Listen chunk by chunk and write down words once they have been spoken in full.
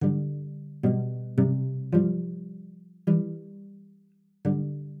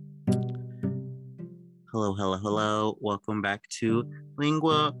Hello, hello, hello. Welcome back to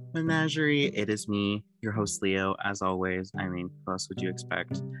Lingua Menagerie. It is me, your host, Leo, as always. I mean, who else would you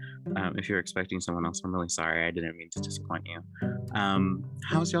expect? If you're expecting someone else, I'm really sorry. I didn't mean to disappoint you.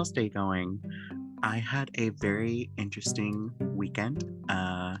 How's y'all's day going? I had a very interesting weekend.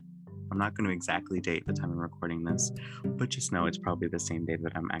 I'm not going to exactly date the time I'm recording this, but just know it's probably the same day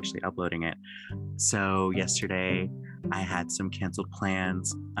that I'm actually uploading it. So yesterday, I had some canceled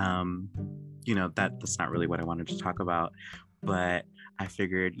plans. That's not really what I wanted to talk about, but I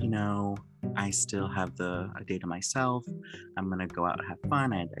figured, I still have a day to myself. I'm gonna go out and have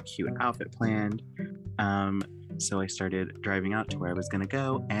fun. I had a cute outfit planned. So I started driving out to where I was gonna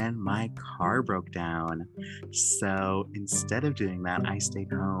go, and my car broke down. So instead of doing that, I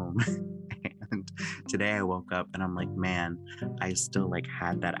stayed home. And today I woke up and I'm like, man, I still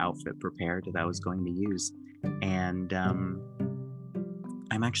had that outfit prepared that I was going to use. And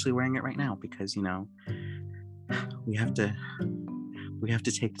I'm actually wearing it right now because we have to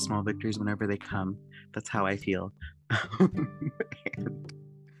take the small victories whenever they come. That's how I feel.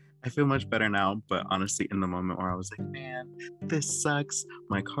 I feel much better now, but honestly, in the moment where I was like, man, this sucks.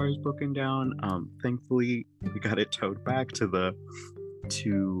 My car is broken down. Thankfully, we got it towed back to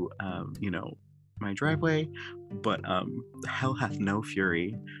my driveway. But hell hath no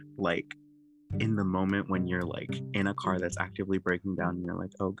fury. In the moment when you're in a car that's actively breaking down and you're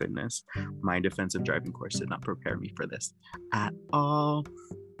like, oh goodness, my defensive driving course did not prepare me for this at all.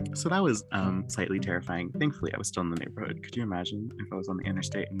 So that was slightly terrifying. Thankfully I was still in the neighborhood. Could you imagine if I was on the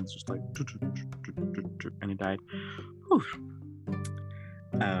interstate and it was just and it died? Whew.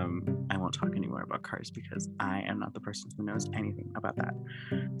 I won't talk anymore about cars because I am not the person who knows anything about that.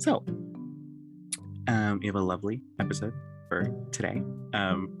 So we have a lovely episode for today.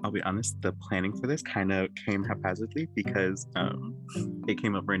 I'll be honest, the planning for this kind of came haphazardly because it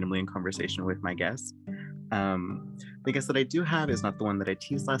came up randomly in conversation with my guest. The guest that I do have is not the one that I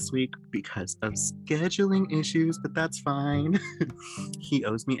teased last week because of scheduling issues, but that's fine. He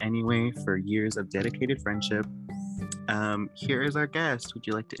owes me anyway for years of dedicated friendship. Here is our guest. Would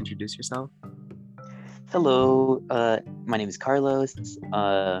you like to introduce yourself? Hello, my name is Carlos.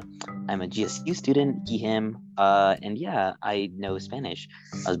 I'm a GSU student, GIHIM, and yeah, I know Spanish.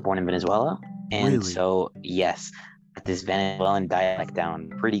 I was born in Venezuela, and Really? so yes, this Venezuelan dialect down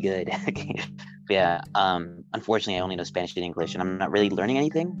pretty good. Yeah, unfortunately, I only know Spanish and English, and I'm not really learning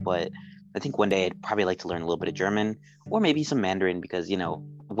anything, but I think one day I'd probably like to learn a little bit of German, or maybe some Mandarin, because,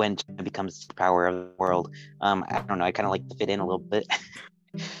 when China becomes the power of the world, I don't know, I kind of like to fit in a little bit.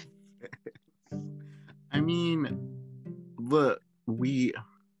 I mean,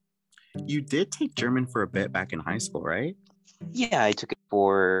 you did take German for a bit back in high school, right? Yeah, I took it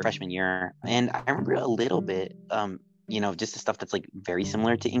for freshman year, and I remember a little bit, just the stuff that's very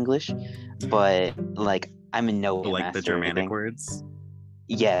similar to English, but I'm in no way a The master or Germanic anything. words.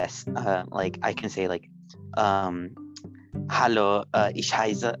 Yes, I can say hallo, ich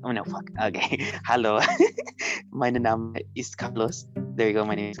heiße. Oh no, fuck. Okay, hallo, mein Name ist Carlos. There you go.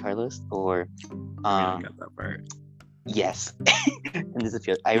 My name is Carlos. Or, I got that part. Yes. And there's a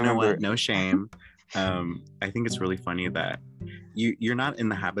few. I you know remember. What? No shame. I think it's really funny that you're not in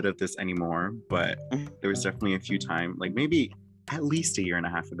the habit of this anymore, but there was definitely a few times, maybe at least a year and a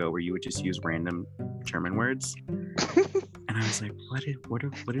half ago, where you would just use random German words, and I was like,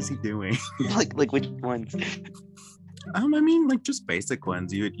 what is he doing? like which ones? I mean, just basic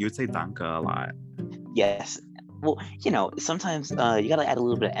ones. You would say danke a lot. Yes. Well, sometimes you gotta add a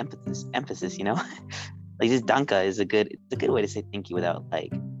little bit of emphasis. This danke is a good way to say thank you without I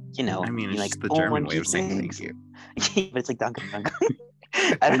mean, it's just the German way of saying thank you. But it's danke.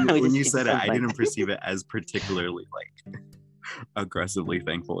 I don't know. When you said it, I didn't perceive it as particularly aggressively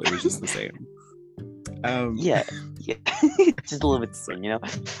thankful. It was just the same. Yeah. Just a little bit different,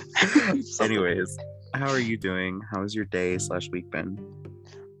 Anyways, how are you doing? How's your day / week been?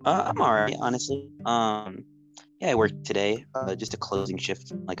 I'm alright, honestly. Yeah, I worked today, just a closing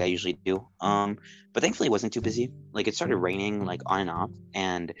shift like I usually do. But thankfully it wasn't too busy. It started raining on and off,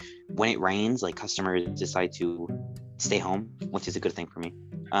 and when it rains, customers decide to stay home, which is a good thing for me.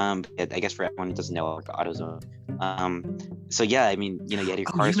 I guess for everyone who doesn't know, AutoZone. So yeah, I mean, you had your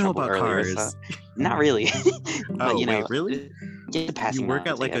cars you know about earlier. cars? So, not really. But wait, really? Passing. You work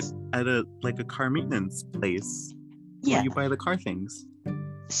at a car maintenance place. Yeah. Where you buy the car things.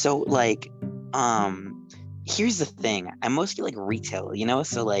 So here's the thing. I'm mostly retail,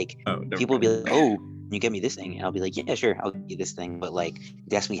 so people will be like, oh, you get me this thing, and I'll be like, yeah, sure, I'll give you this thing. But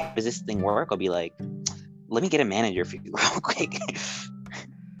they ask me, how does this thing work? I'll be like, let me get a manager for you real quick.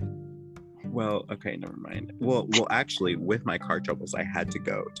 Well, okay, never mind. Well, actually, with my car troubles, I had to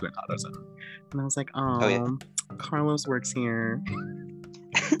go to an AutoZone, and I was like, Oh yeah, "Oh, Carlos works here." I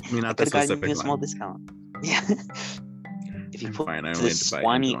mean, I not the could have gotten you specific a small one. discount. Yeah, if you I'm put fine. I to only the had to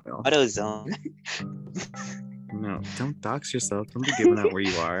buy engine Swanee oil. AutoZone. No, don't dox yourself. Don't be giving out where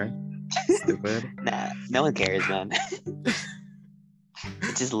you are. Stupid. Nah, no one cares, man.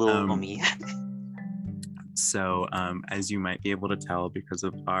 It's just little Um, me. so, as you might be able to tell because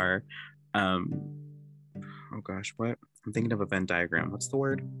of our, um, oh gosh, what? I'm thinking of a Venn diagram. What's the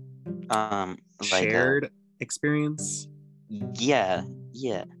word? Like Shared experience? yeah,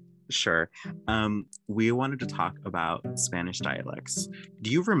 yeah. Sure. We wanted to talk about Spanish dialects.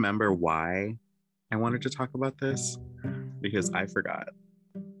 Do you remember why I wanted to talk about this? Because I forgot.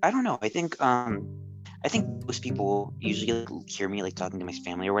 I don't know. I think most people usually like, hear me like talking to my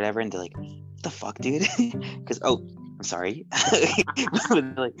family or whatever, and they're like, "What the fuck, dude?" Because I'm sorry.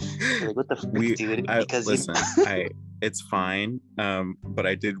 They're like, "What the fuck, dude?" Because Listen, it's fine. But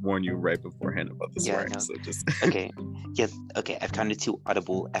I did warn you right beforehand about the yeah, swearing, no, so just okay, yes, okay. I've counted 2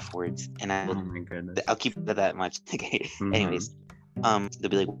 audible F words, and oh my goodness. I'll keep it that much. Okay. Mhm. Anyways, they'll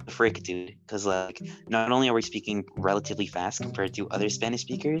be like, "What the frick, dude?" Because like, not only are we speaking relatively fast compared to other Spanish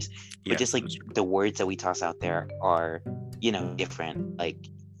speakers, but Yes, just like that's true. the words that we toss out there are, different. Like,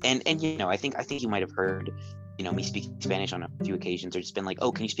 and I think you might have heard, me speaking Spanish on a few occasions, or just been like,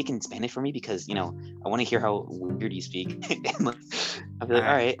 "Oh, can you speak in Spanish for me? Because I want to hear how weird you speak." And like, I'll be like, "All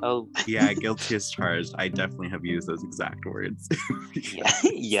right, oh, Yeah, guilty as charged. I definitely have used those exact words. yeah,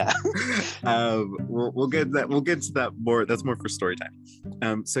 yeah." We'll get that. We'll get to that more. That's more for story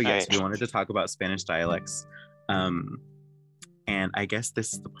time. So All yes, we right. wanted to talk about Spanish dialects. And I guess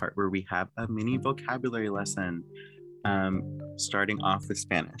this is the part where we have a mini vocabulary lesson. Starting off with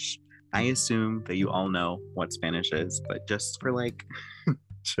Spanish. I assume that you all know what Spanish is, but just for like,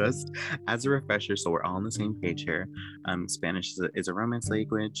 just as a refresher, so we're all on the same page here. Spanish is a Romance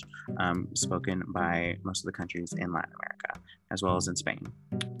language spoken by most of the countries in Latin America, as well as in Spain.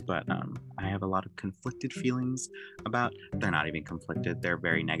 But I have a lot of conflicted feelings about, they're not even conflicted, they're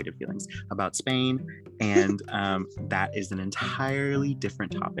very negative feelings about Spain. And that is an entirely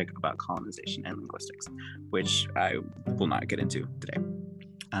different topic about colonization and linguistics, which I will not get into today.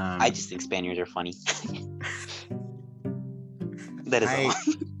 I just think Spaniards are funny. That is all.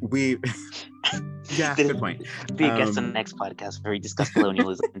 Yeah, good point. Be a guest on the next podcast where we discuss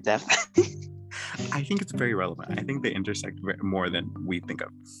colonialism in depth. I think it's very relevant. I think they intersect more than we think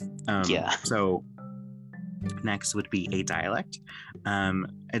of. Yeah. So next would be a dialect.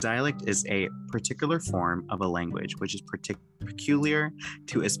 A dialect is a particular form of a language which is peculiar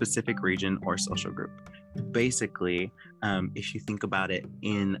to a specific region or social group. Basically, if you think about it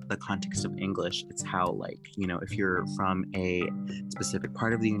in the context of English, it's how, like, if you're from a specific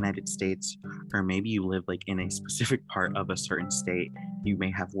part of the United States, or maybe you live like in a specific part of a certain state, you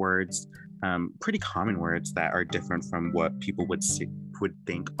may have words, pretty common words that are different from what people would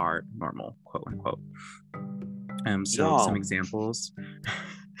think are normal, quote unquote. So Y'all. some examples.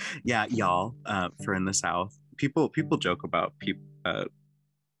 Yeah, y'all. For in the South, people joke about people.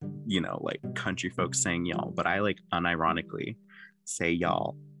 Like country folks saying y'all, but I like unironically say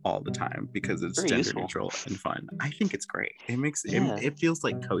y'all all the time because it's Very gender useful. neutral and fun. I think it's great. It makes Yeah. it feels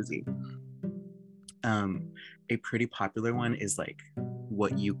like cozy. A pretty popular one is like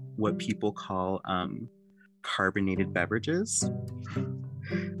what people call carbonated beverages.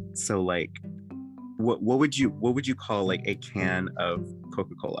 So like what would you call like a can of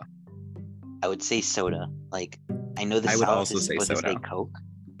Coca-Cola? I would say soda. Like, I know the I would South also is say supposed to say soda. Coke.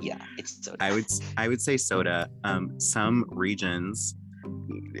 Yeah, it's soda. I would say soda. Some regions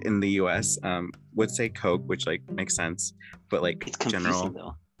in the U.S. Would say Coke, which like makes sense, but like It's confusing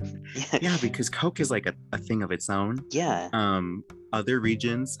though. Yeah, because Coke is like a thing of its own. Yeah. Other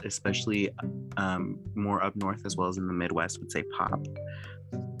regions, especially more up north as well as in the Midwest, would say pop,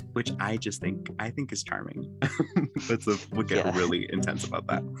 which I think is charming. We'll get really intense about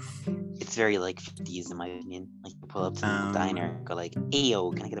that. It's very like 50s in my opinion. Like you pull up to the diner and go like,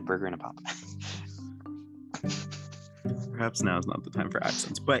 "Ayo, can I get a burger and a pop?" Perhaps now is not the time for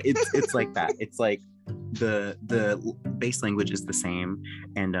accents, but it's like that. It's like the base language is the same,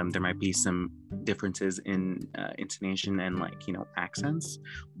 and there might be some differences in intonation and like accents,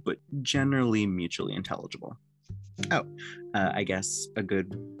 but generally mutually intelligible. I guess a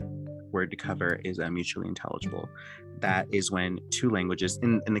good word to cover is mutually intelligible. That is when two languages,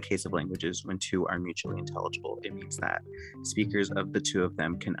 in the case of languages, when two are mutually intelligible, it means that speakers of the two of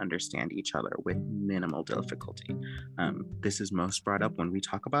them can understand each other with minimal difficulty. This is most brought up when we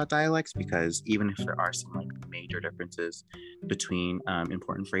talk about dialects, because even if there are some like major differences between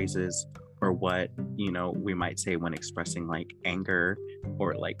important phrases or what, you know, we might say when expressing like anger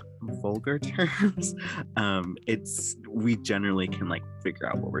or like vulgar terms. We generally can like figure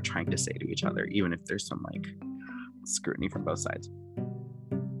out what we're trying to say to each other, even if there's some like scrutiny from both sides.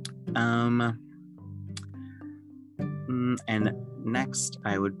 And next,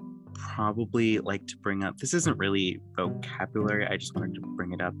 I would probably like to bring up, this isn't really vocabulary, I just wanted to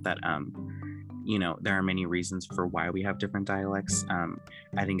bring it up that you know, there are many reasons for why we have different dialects.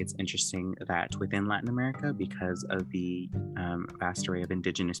 I think it's interesting that within Latin America, because of the vast array of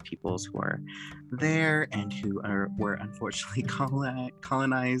indigenous peoples who are there and who were unfortunately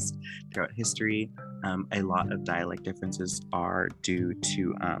colonized throughout history, a lot of dialect differences are due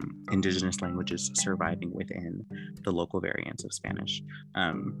to indigenous languages surviving within the local variants of Spanish.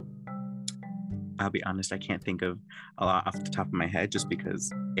 I'll be honest, I can't think of a lot off the top of my head, just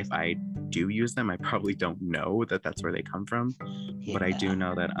because if I do use them, I probably don't know that that's where they come from. Yeah. But I do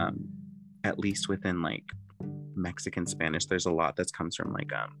know that at least within like Mexican Spanish, there's a lot that comes from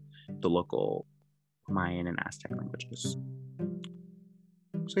like the local Mayan and Aztec languages.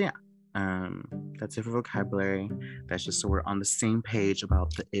 So yeah, that's it for vocabulary. That's just so we're on the same page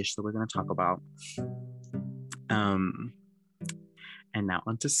about the ish that we're going to talk about. And now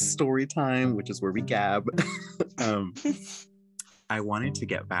onto story time, which is where we gab. I wanted to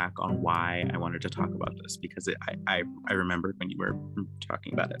get back on why I wanted to talk about this, because I remembered when you were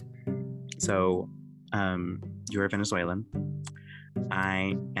talking about it. So you're a Venezuelan.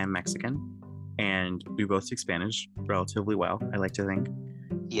 I am Mexican. And we both speak Spanish relatively well, I like to think.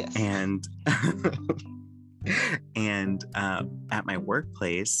 Yes. And at my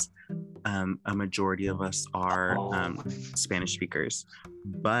workplace, a majority of us are Spanish speakers,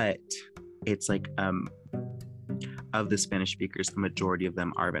 but it's like of the Spanish speakers, the majority of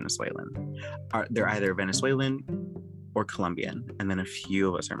them are Venezuelan. They're either Venezuelan or Colombian, and then a few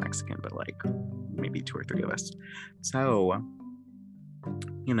of us are Mexican, but like maybe 2 or 3 of us. So,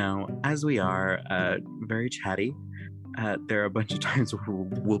 you know, as we are very chatty, there are a bunch of times where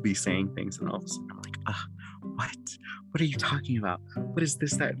we'll be saying things, and all of a sudden I'm like, what are you talking about? What is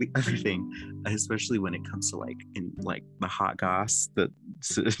this, that, the other thing? Especially when it comes to like in like the hot goss, the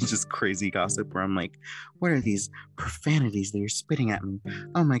just crazy gossip, where I'm like, what are these profanities that you're spitting at me?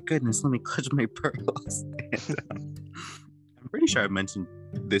 Oh my goodness, let me clutch my pearls. And, I'm pretty sure I've mentioned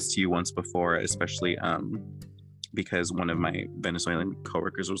this to you once before, especially because one of my Venezuelan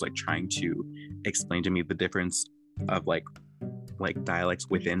coworkers was like trying to explain to me the difference of like dialects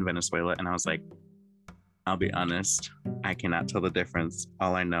within Venezuela, and I was like, I'll be honest, I cannot tell the difference.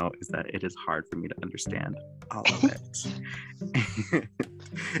 All I know is that it is hard for me to understand all of it.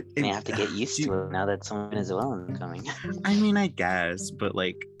 I have to get used to it now that some Venezuelan coming. I mean, I guess, but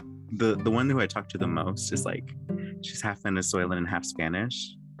like the one who I talk to the most is like, she's half Venezuelan and half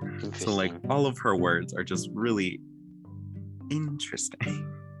Spanish. So like all of her words are just really interesting.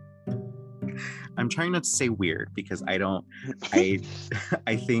 I'm trying not to say weird, because I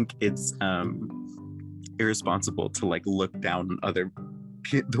think it's irresponsible to like look down on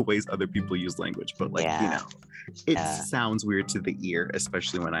the ways other people use language, but like, you know, it sounds weird to the ear,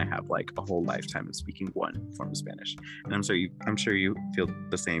 especially when I have like a whole lifetime of speaking one form of Spanish. And I'm sure you feel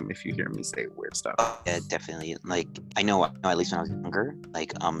the same if you hear me say weird stuff. Yeah, definitely. Like I know at least when I was younger,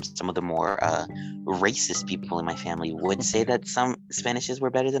 like some of the more racist people in my family would say that some Spanishes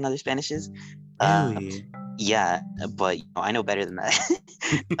were better than other Spanishes. Really? Yeah, but you know, I know better than that.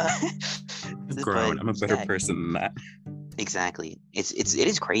 I've grown. I'm a better person than that. Exactly. It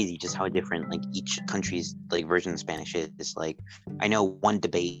is crazy just how different like each country's like version of Spanish is. Like I know one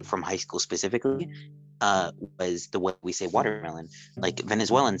debate from high school specifically was the way we say watermelon. Like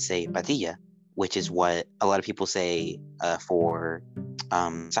Venezuelans say patilla, which is what a lot of people say for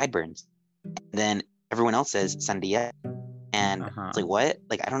sideburns. And then everyone else says sandia. And it's like, what?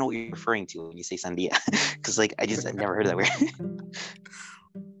 Like, I don't know what you're referring to when you say sandia. Because like I never heard that word.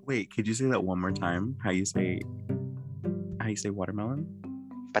 Wait, could you say that one more time? How you say watermelon?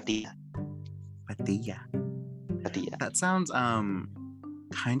 Patilla. That sounds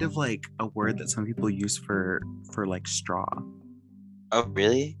kind of like a word that some people use for like straw. Oh,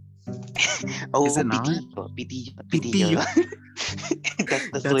 really? Oh, is it not? Pitillo.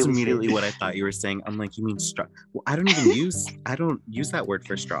 That's immediately what I thought you were saying. I'm like, you mean straw? Well, I don't use that word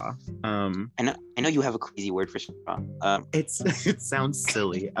for straw. I know you have a crazy word for straw. It sounds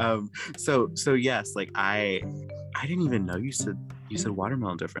silly. So yes, like I didn't even know you said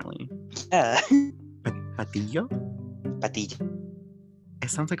watermelon differently. Yeah. Patillo? It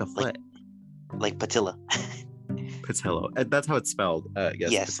sounds like a foot. Like patilla. Patillo. That's how it's spelled.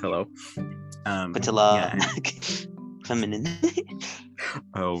 Yes. Patillo. Patilla. Yeah. Feminine.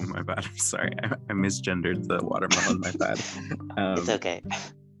 Oh, my bad. I'm sorry. I misgendered the watermelon. My bad. It's okay.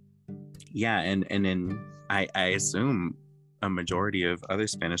 Yeah, and in I assume a majority of other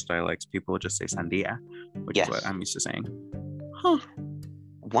Spanish dialects, people just say sandia, which is what Yes. I'm used to saying. Huh.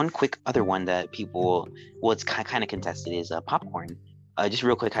 One quick other one that people, well, it's kind of contested is popcorn. Just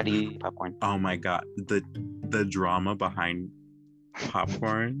real quick, how do you eat popcorn? Oh my god, the drama behind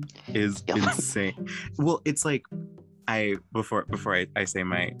popcorn is Yep. insane. Well, it's like before I say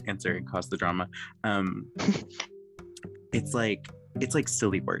my answer and cause the drama, it's like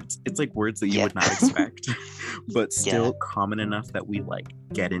silly words. It's like words that you Yeah. would not expect, but still Yeah. common enough that we like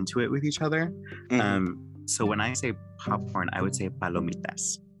get into it with each other. Mhm. So when I say popcorn, I would say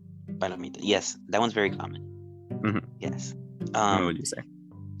palomitas. Palomita. Yes, that one's very common. Mhm. Yes. What would you say?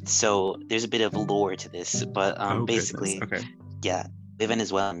 So there's a bit of lore to this, but Oh goodness. basically, Okay. yeah, the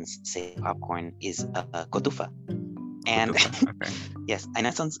Venezuelans say popcorn is cotufa. And Okay. yes, I know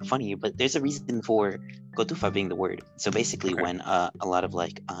it sounds funny, but there's a reason for cotufa being the word. So basically, Okay. when a lot of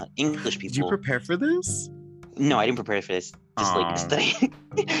like English Did you people, prepare for this? no, I didn't prepare for this. Just like Oh, study.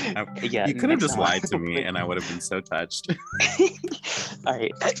 Yeah, you could have next just time. lied to me, and I would have been so touched. All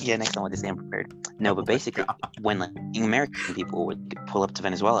right, yeah, next time I'll just say I'm prepared. No, Oh but my basically, god. when like American people would pull up to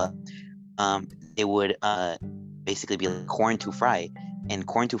Venezuela, they would basically be like corn to fry, and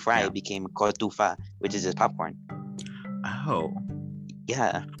corn to fry Yeah. became cotufa, which is just popcorn. Oh.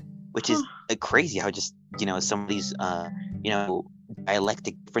 Yeah, which Huh. is crazy how just some of these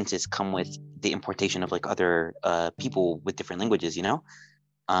dialectic differences come with the importation of like other people with different languages. There's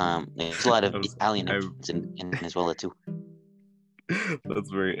a lot of Italian influence in Venezuela too. That's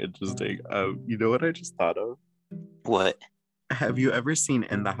very interesting. You know what I just thought of? What? Have you ever seen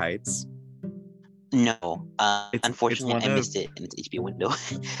In the Heights? No, It's unfortunately, one I of missed it in its HBO window.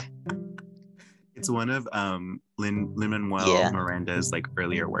 it's one of Lin-Manuel Yeah. Miranda's like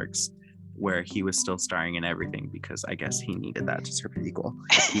earlier works, where he was still starring in everything because I guess he needed that to serve his ego.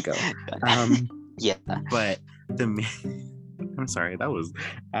 Yeah. But I'm sorry, that was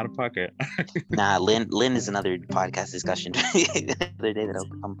out of pocket. Nah, Lynn is another podcast discussion the other day that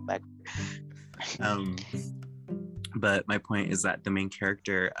I'll come back. But my point is that the main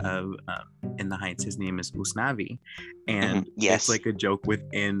character of In the Heights, his name is Usnavi, and Yes. it's like a joke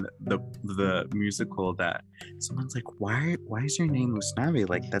within the musical that someone's like, why is your name Usnavi?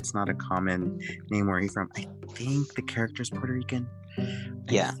 Like, that's not a common name. Where are you from? I think the character's Puerto Rican.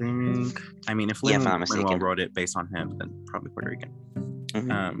 Yeah. I mean, if Yeah, if I'm not Lin-Manuel mistaken. wrote it based on him, then probably Puerto Rican.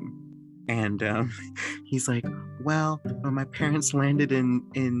 And he's like, well, when my parents landed in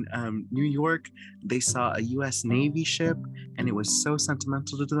New York, they saw a U.S. Navy ship, and it was so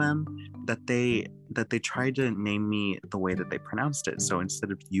sentimental to them that they tried to name me the way that they pronounced it. So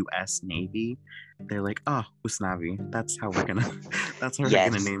instead of U.S. Navy, they're like, oh, Usnavi. That's how we're gonna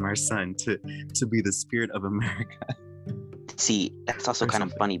name our son to be the spirit of America. See, that's also kind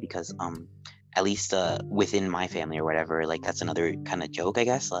of funny because at least within my family or whatever, like that's another kind of joke, I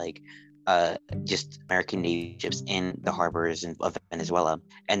guess. Like just American Navy ships in the harbors of Venezuela,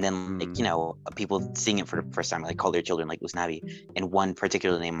 and then like people seeing it for the first time, like call their children like Usnavi. And one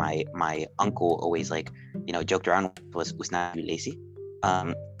particular name my uncle always like joked around with was Usnavi Lacy,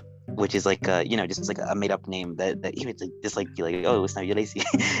 which is like just like a made up name that even just like be like, oh, Usnavi Lacy.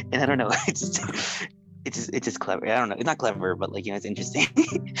 And I don't know, it's just clever. I don't know, it's not clever, but like it's interesting.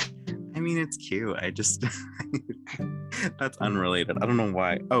 I mean, it's cute. I just that's unrelated. I don't know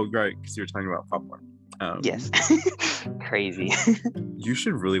why. Oh, right, because you were talking about popcorn. Yes. Crazy. You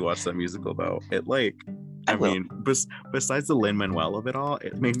should really watch that musical though. It like, I mean, besides the Lin-Manuel of it all,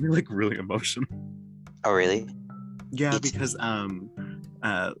 it made me like really emotional. Oh, really? Yeah, because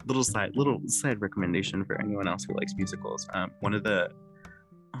little side recommendation for anyone else who likes musicals. One of the,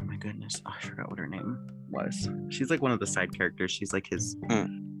 oh my goodness, I forgot what her name was. She's like one of the side characters. She's like his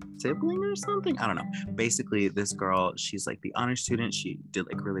sibling or something. I don't know. Basically, this girl, she's like the honor student. She did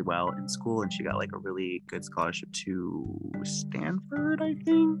like really well in school, and she got like a really good scholarship to Stanford, I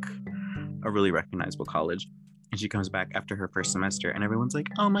think, a really recognizable college. And she comes back after her first semester, and everyone's like,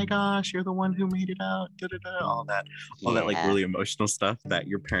 "Oh my gosh, you're the one who made it out!" All that like really emotional stuff that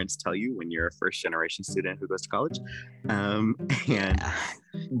your parents tell you when you're a first generation student who goes to college.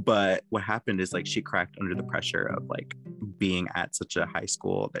 But what happened is like she cracked under the pressure of like being at such a high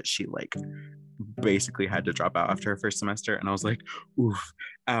school that she like basically had to drop out after her first semester. And I was like, oof,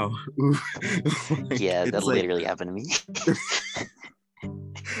 ow, oof. Like, yeah, that literally happened to me.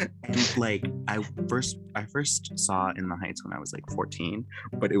 And like I first saw In the Heights when I was like 14,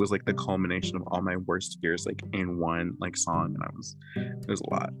 but it was like the culmination of all my worst fears like in one like song, and it was a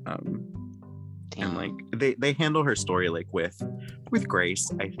lot. and like they handle her story like with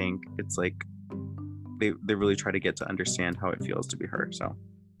grace. I think it's like they really try to get to understand how it feels to be her. So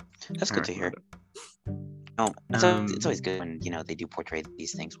That's I good to hear. recommend it. No, it's always good when they do portray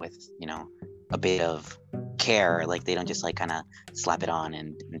these things with a bit of care. Like they don't just like kind of slap it on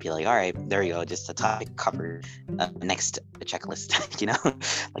and be like, all right, there you go, just a topic covered. Next checklist.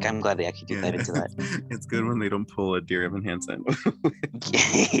 Like I'm glad they actually do dive into that. It's good when they don't pull a Dear Evan Hansen.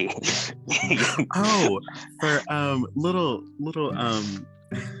 Oh, for little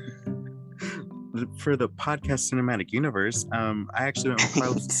for the podcast cinematic universe, I actually went with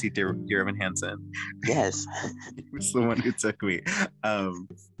Carlos to see Dear Evan Hansen. Yes. He was the one who took me. And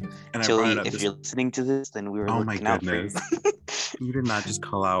Joey, I brought it up. if you're listening to this, then we were looking out for you. You did not just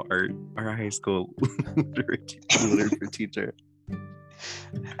call out our high school literature teacher.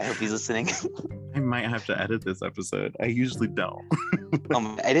 I hope he's listening. I might have to edit this episode. I usually don't.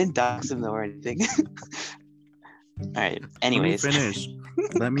 I didn't dox him though or anything. All right. Anyways.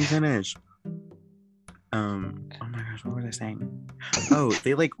 Let me finish. Oh my gosh, what was I saying? Oh,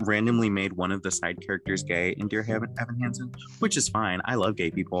 they like randomly made one of the side characters gay in Dear Evan Hansen, which is fine. I love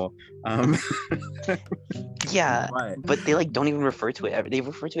gay people. Yeah, but they like don't even refer to it. They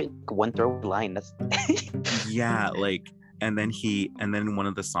refer to it like one throwaway line. That's yeah, like and then one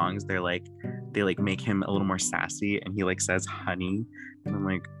of the songs they make him a little more sassy and he like says honey and I'm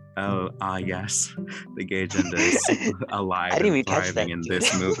like, oh yes, the gay agenda is alive and thriving in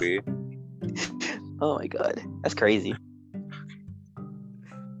this movie. Oh my god, that's crazy.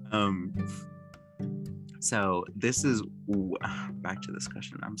 So this is back to this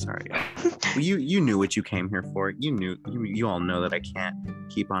question. I'm sorry. You knew what you came here for. You all know that I can't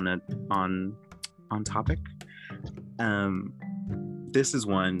keep on topic. This is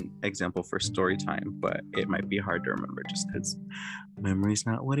one example for story time, but it might be hard to remember just because memory's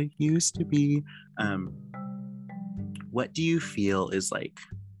not what it used to be. What do you feel is like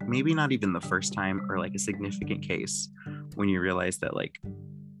maybe not even the first time or like a significant case when you realize that like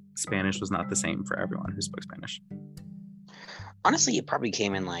Spanish was not the same for everyone who spoke Spanish? Honestly, it probably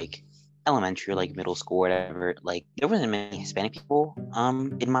came in like elementary or like middle school or whatever. Like there wasn't many Hispanic people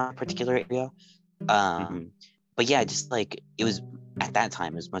in my particular area. But yeah, just like it was at that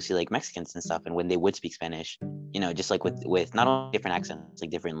time it was mostly like Mexicans and stuff, and when they would speak Spanish, just like with not only different accents,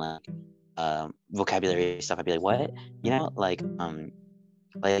 like different like vocabulary stuff, I'd be like, what?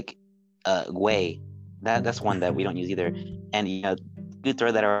 Way. That's one that we don't use either. And do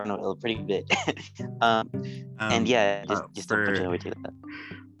throw that around a pretty bit. And yeah, just unfortunately we do that.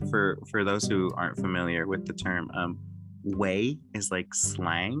 For those who aren't familiar with the term, way is like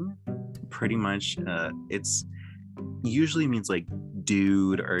slang. Pretty much, it's usually means like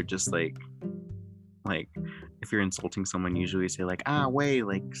dude or just like if you're insulting someone, usually say like way,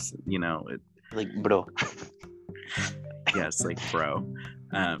 like like bro. Yes, like bro.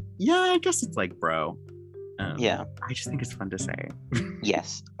 Yeah, I guess it's like bro. Yeah, I just think it's fun to say.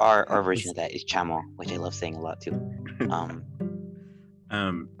 Yes, our version of that is chamo, which I love saying a lot too.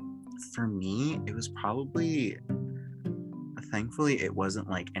 For me, it was probably, thankfully it wasn't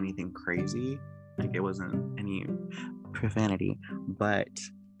like anything crazy, like it wasn't any profanity, but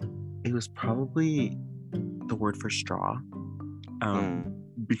it was probably the word for straw,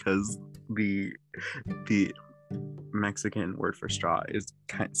 because the Mexican word for straw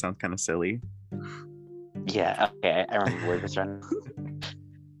sounds kind of silly. Yeah, okay, I remember the word for straw.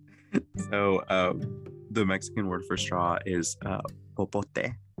 So the Mexican word for straw is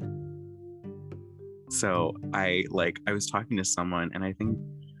popote. So I was talking to someone, and I think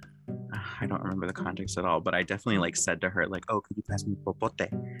I don't remember the context at all, but I definitely like said to her like, oh, could you pass me popote?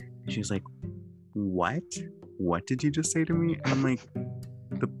 And she was like, what did you just say to me? And I'm like,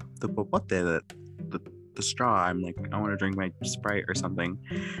 the popote, the straw. I'm like, I want to drink my Sprite or something.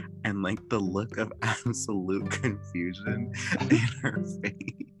 And like the look of absolute confusion in her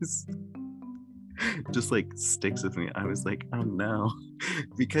face just like sticks with me. I was like, oh no.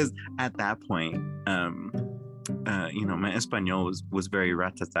 Because at that point, my Espanol was very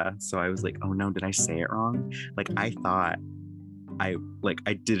ratata. So I was like, oh no, did I say it wrong? Like I thought I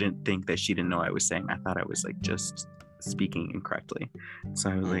didn't think that she didn't know what I was saying. I thought I was like just speaking incorrectly. So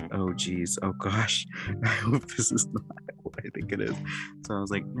I was like, oh geez, oh gosh, I hope this is not what I think it is. So I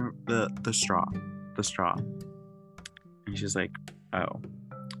was like, the straw. And she's like, oh,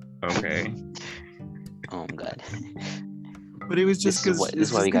 okay. Oh my god. But it was just because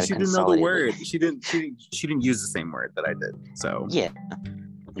she didn't know the word. She didn't use the same word that I did. So yeah,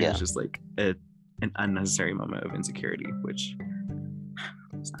 it was just like an unnecessary moment of insecurity, which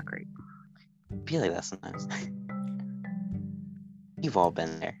is not great. I feel like that sometimes. You've all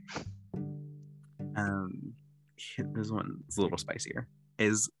been there. Um, this one's a little spicier.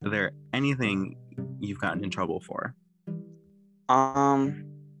 Is there anything you've gotten in trouble for? Um,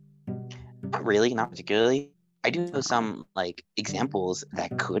 Not really, not particularly. I do know some like examples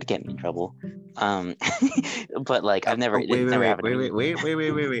that could get me in trouble. Um, but like I've never, Oh, wait, it's wait, never wait, happened to wait, me. wait, wait,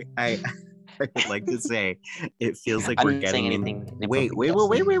 wait, wait, wait, wait. I would like to say it feels like we're I'm not saying getting in. anything Wait, inappropriate.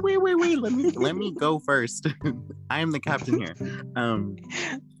 wait, Yes. wait, wait, wait, wait, wait. Let me go first. I am the captain here. Um,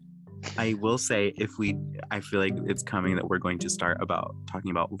 I will say I feel like it's coming that we're going to start about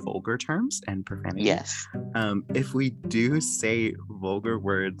talking about vulgar terms and profanity. Yes. If we do say vulgar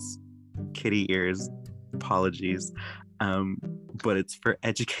words, kitty ears, apologies. But it's for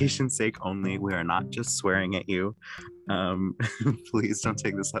education's sake only. We are not just swearing at you. Please don't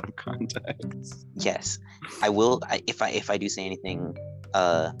take this out of context. Yes. I will. If I do say anything,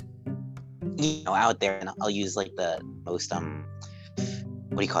 out there, and I'll use like the most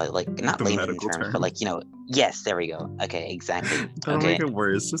what do you call it? Like not The layman medical terms, term. but like yes, there we go. Okay, exactly. Don't Okay. make it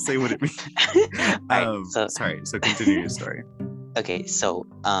worse. Just say what it means. Alright, Sorry. So continue your story. okay, so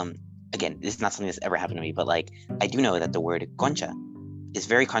again, this is not something that's ever happened to me, but like I do know that the word concha is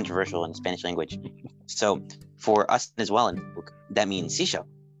very controversial in the Spanish language. So for us as well, that means seashell.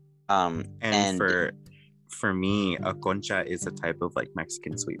 And for me, a concha is a type of like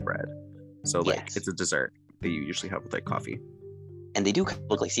Mexican sweetbread. So like yes, it's a dessert that you usually have with like coffee. and they do kind of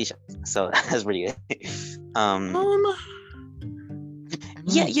look like seashells, so that's pretty good. I mean,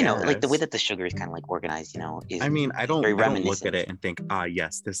 Yeah, I like the way guess. that the sugar is kind of like organized, is I mean, I don't very look reminiscent. at it and think,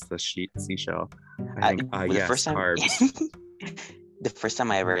 yes, this is the seashell. I I, think, the yes, first time, carbs. the first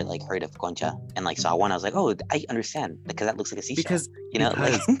time I ever like heard of concha and like saw one, I was like, oh, I understand because that looks like a seashell. Because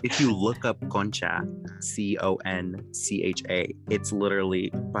Like if you look up concha, CONCHA, it's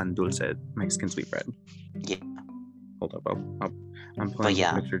literally pan dulce, Mexican sweetbread. yeah, Hold up, I'm but pulling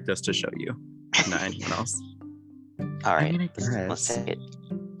yeah. up a picture just to show you, not anyone else. All right, I mean, I let's guess. take it.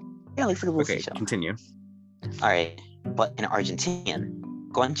 Yeah, it looks like a little Okay, seashell. continue. All right, but in Argentinian,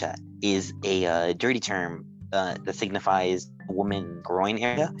 concha is a dirty term that signifies a woman groin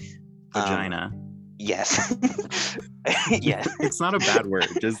area. Vagina. Yes. Yes. It's not a bad word.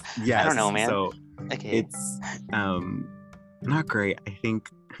 Just yes. I don't know, man. So Okay. it's not great. I think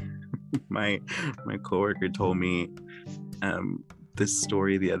my coworker told me this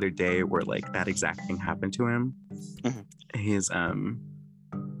story the other day where like that exact thing happened to him. Mm-hmm.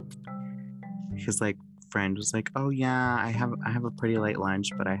 His like friend was like, oh yeah, I have a pretty light lunch,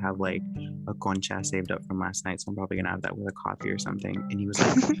 but I have like a concha saved up from last night, so I'm probably gonna have that with a coffee or something. And he was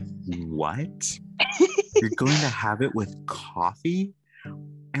like, what? You're going to have it with coffee?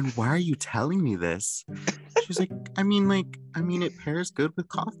 And why are you telling me this? She was like, I mean, it pairs good with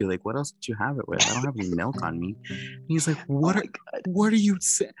coffee. Like, what else did you have it with? I don't have any milk on me. And he's like, what are you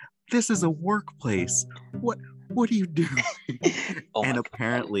saying? This is a workplace. What are you doing? And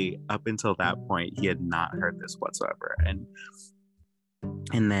apparently, up until that point, he had not heard this whatsoever.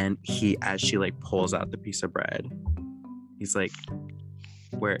 And then as she like pulls out the piece of bread, he's like,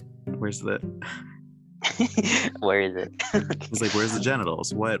 where's the Where is it? He's like, where's the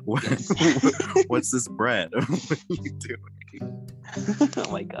genitals? What's this bread? What are you doing?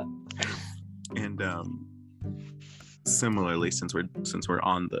 Oh my god. And similarly, since we're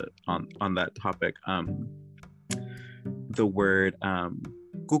on that topic, the word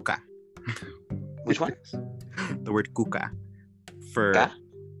cuca. Which one? The word cuca for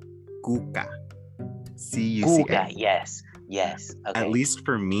cuca. CUCA. Cuca, yes. Okay. At least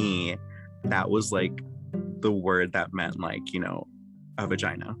for me, that was like the word that meant like, a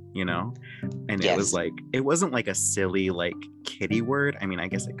vagina, and yes. It was like, it wasn't like a silly like kitty word. I mean, I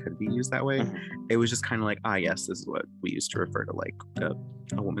guess it could be used that way. Mm-hmm. It was just kind of like, yes, this is what we used to refer to like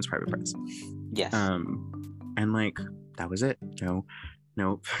a woman's private parts. Yes. And like that was it. No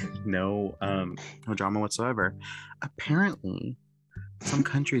drama whatsoever. Apparently some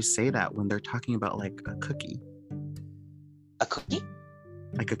countries say that when they're talking about like a cookie. A cookie?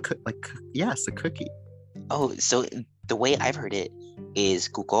 Yes, a cookie. Oh, so the way I've heard it is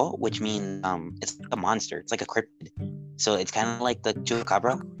cuco, which means it's like a monster. It's like a cryptid. So it's kind of like the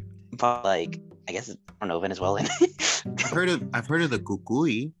chupacabra, but like I guess I don't know, Venezuelan. I've heard of the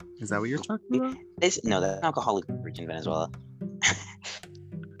cucuy. Is that what you're talking about? No, that's an alcoholic beverage in Venezuela.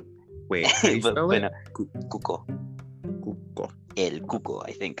 Wait, how do you spell it? Cuco. El cuco,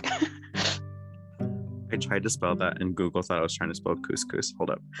 I think. I tried to spell that and Google thought I was trying to spell couscous. Hold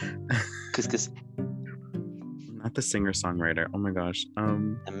up. Couscous. Not the singer-songwriter. Oh my gosh.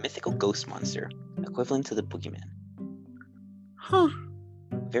 A mythical ghost monster, equivalent to the boogeyman. Huh.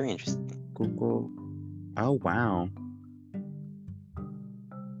 Very interesting. Google. Oh wow.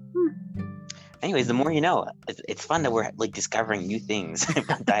 Anyways, the more you know. It's fun that we're like discovering new things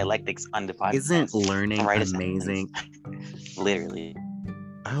about dialectics on the podcast. Isn't learning Write us amazing? Literally.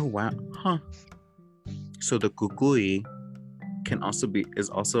 Oh wow, huh? So the kukui is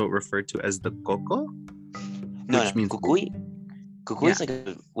also referred to as the coco, No, means kukui. Kukui is like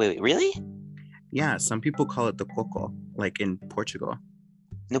wait, really? Yeah, some people call it the coco, like in Portugal.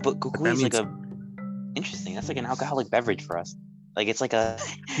 No, but kukui is like a interesting. That's like an alcoholic beverage for us. Like it's like a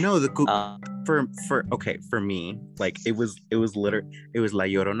no the for me, like it was La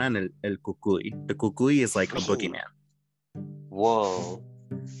Llorona and el kukui. The kukui is like a boogeyman. Whoa.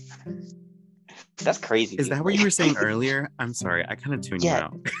 That's crazy. Is that what you were saying earlier? I'm sorry, I kind of tuned you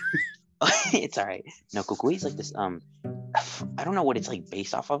out. It's all right. No, kukui is like this. I don't know what it's like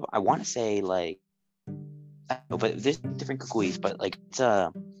based off of. I want to say like, but there's different kukuis. But like it's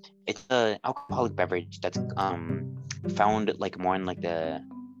a alcoholic beverage that's found like more in like the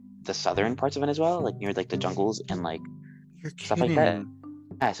southern parts of Venezuela, like near like the jungles and like stuff like that.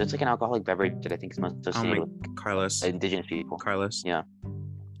 Yeah, so it's like an alcoholic beverage that I think is most associated with Carlos. Indigenous people. Carlos. Yeah.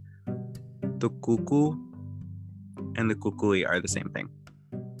 The cuckoo and the kukui are the same thing.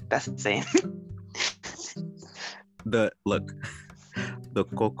 That's the same. The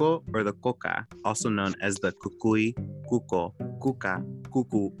coco or the coca, also known as the kukui, kuko, kuka,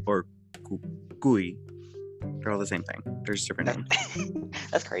 kuku, or kukui, they're all the same thing. They're just different names.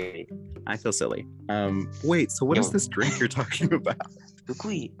 That's crazy. I feel silly. Wait, so what is this drink you're talking about?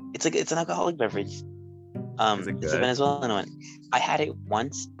 Kukui. It's an alcoholic beverage. Is it good? It's a Venezuelan one. I had it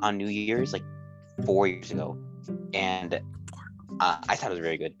once on New Year's, like 4 years ago, and I thought it was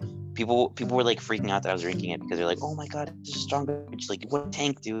very good. People were like freaking out that I was drinking it because they're like, "Oh my god, it's a strong beverage! Like, what a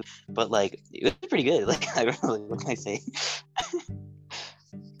tank, dude!" But like, it was pretty good. Like, I don't know, what can I say?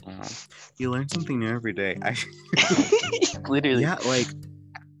 You learn something new every day. Literally. Yeah, like,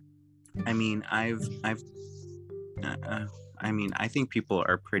 I mean, I think people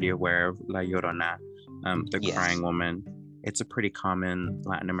are pretty aware of La Llorona, the crying woman. It's a pretty common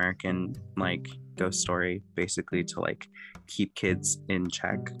Latin American like ghost story, basically to like keep kids in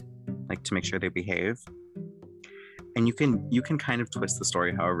check, like to make sure they behave. And you can kind of twist the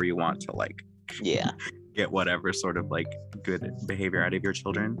story however you want to like get whatever sort of like good behavior out of your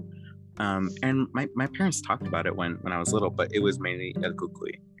children. And my parents talked about it when I was little, but it was mainly el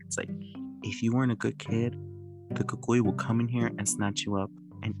kukui. It's like, if you weren't a good kid, the kukui will come in here and snatch you up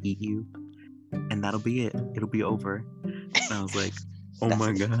and eat you, and that'll be it. It'll be over. And I was like, oh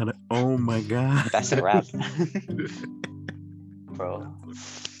my god. That's a wrap. Bro.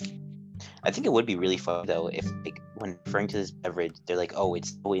 I think it would be really fun though if like when referring to this beverage, they're like, "Oh,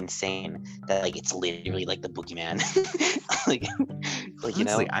 it's so insane that like it's literally like the boogeyman." like Honestly, you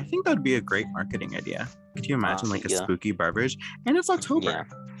know. I think that'd be a great marketing idea. Could you imagine like a spooky beverage? And it's October. Yeah.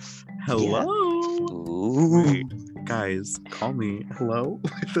 Hello. Yeah. Ooh. Wait, guys, call me. Hello.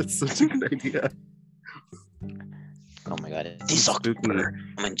 That's such a good idea. Oh my god! This October,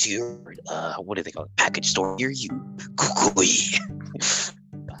 I'm into your what do they call it? Package store near you, kukui.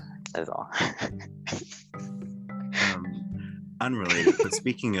 That's all. Unrelated, but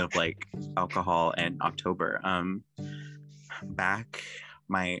speaking of like alcohol and October, back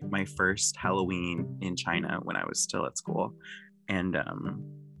my first Halloween in China when I was still at school, and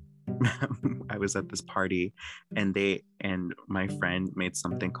I was at this party, and my friend made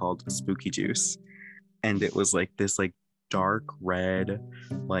something called spooky juice, and it was like this like dark red,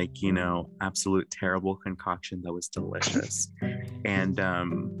 like, you know, absolute terrible concoction that was delicious.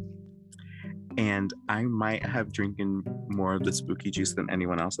 And I might have drinking more of the spooky juice than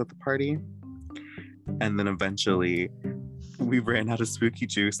anyone else at the party. And then eventually we ran out of spooky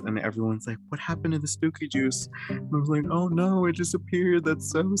juice, and everyone's like, "What happened to the spooky juice?" And I was like, "Oh no, it disappeared. That's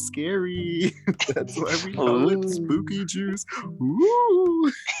so scary." That's why we call it spooky juice.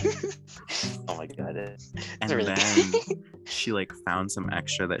 Ooh. Oh my god. And really then she like found some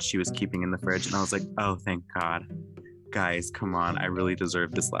extra that she was keeping in the fridge, and I was like, "Oh, thank God. Guys, come on, I really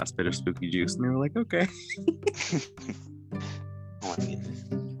deserve this last bit of spooky juice." And they were like, "Okay." Oh my goodness.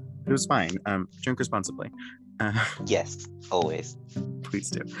 It was fine. Drink responsibly. Yes, always.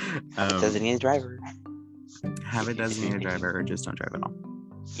 Please do. Designated driver. Have a designated driver, or just don't drive at all.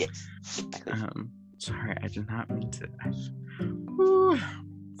 Yes. Exactly. Sorry, I did not mean to.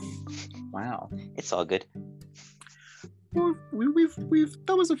 Wow. It's all good. Well,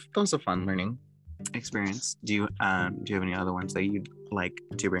 that was a fun learning experience. Do you have any other ones that you'd like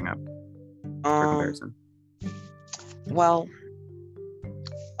to bring up for comparison? Well,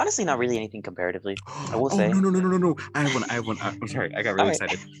 honestly, not really anything comparatively. I will say. No. I have one. I'm sorry. I got really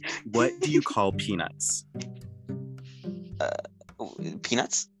excited. What do you call peanuts?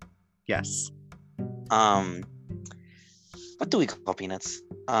 Peanuts? Yes. Um, what do we call peanuts?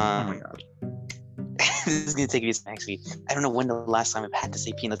 Oh my god. This is gonna take me actually. I don't know when the last time I've had to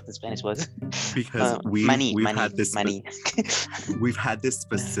say peanuts in Spanish was. Because Money. we've had this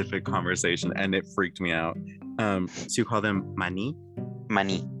specific conversation and it freaked me out. So you call them mani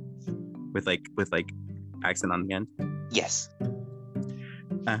Money. with like accent on the end. Yes.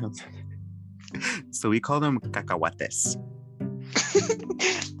 So we call them cacahuates.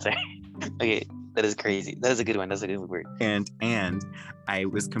 Sorry. Okay, that is crazy. That is a good one. That's a good word. And I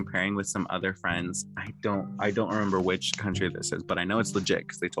was comparing with some other friends. I don't remember which country this is, but I know it's legit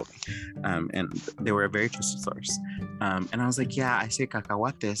because they told me. And they were a very trusted source. And I was like, yeah, I say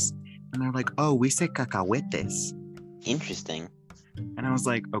cacahuates. And they're like, oh, we say cacahuetes. Interesting. And I was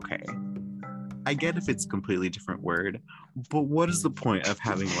like, okay, I get if it's a completely different word, but what is the point of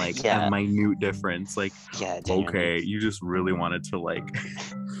having like a minute difference? Like, genuinely. Okay, you just really wanted to like,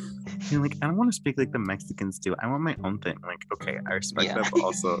 you're like, I don't want to speak like the Mexicans do. I want my own thing. Like, okay, I respect that, but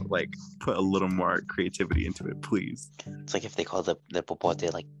also like put a little more creativity into it, please. It's like if they call the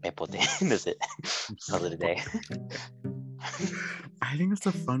popote like pepote. That's it. Call it a day. I think it's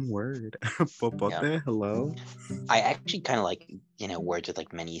a fun word. Popote, hello. I actually kind of like, words with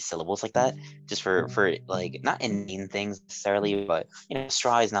like many syllables like that, just for like not inane things necessarily, but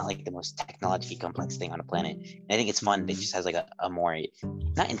straw is not like the most technologically complex thing on the planet. And I think it's fun. It just has like a more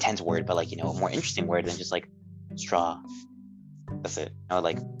not intense word, but like a more interesting word than just like straw. That's it.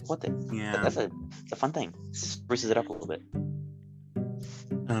 Like what the? Yeah. That's a fun thing. Spruces it up a little bit.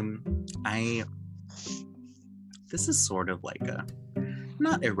 This is sort of like a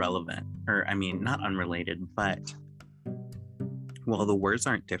not irrelevant, or I mean not unrelated, but while the words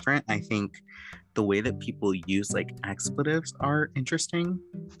aren't different, I think the way that people use like expletives are interesting.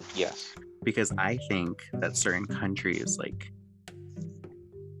 Yes. Because I think that certain countries like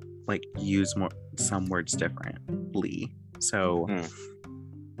use some words differently. So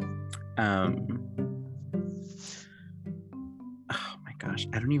oh my gosh,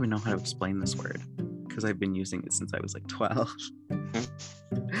 I don't even know how to explain this word because I've been using it since I was like 12.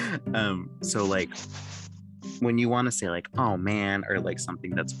 So like when you want to say like, oh man, or like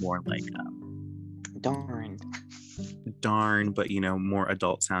something that's more like darn, but more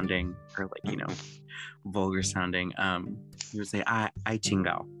adult sounding, or like vulgar sounding, you would say I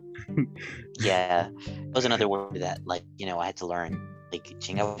chingao. Yeah, that was another word that like I had to learn. Like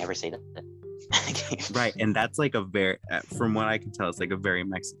chingao, I would never say that. Right, and that's like a very, from what I can tell, it's like a very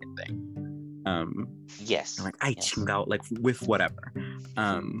Mexican thing. Yes, like I chingao, like with whatever,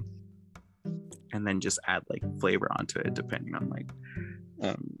 and then just add like flavor onto it depending on like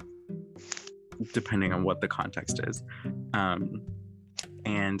depending on what the context is.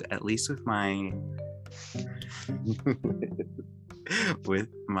 And at least with my with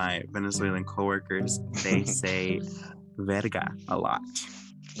my Venezuelan coworkers, they say verga a lot.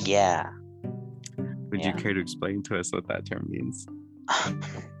 Yeah. Would you care to explain to us what that term means?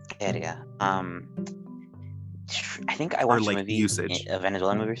 Verga. I think I watched like a movie, usage. A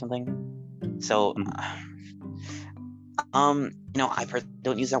Venezuelan movie or something. So, I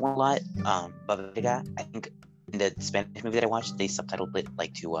don't use that one a lot. But verga, I think in the Spanish movie that I watched, they subtitled it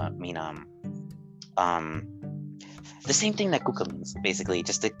like to mean the same thing that cuca means, basically,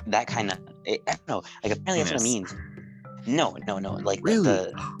 just that kind of. I don't know. Like apparently that's what it means. No. Like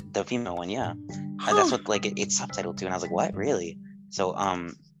really? the female one, yeah. And that's what like it's subtitled to, and I was like, what, really? So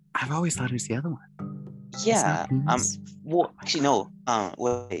I've always thought it was the other one. Yeah. Well, actually, no.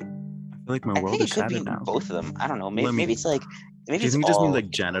 Wait. I feel like my world is shattered now. Both of them. I don't know. Maybe it's like. Maybe do you think it just means like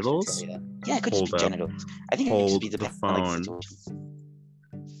genitals? Yeah, it could just be genitals. I think it could just be the phone. Like,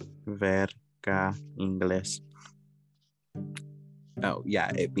 verga English. Oh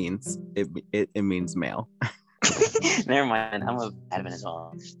yeah, it means male. Never mind. I'm a bad one as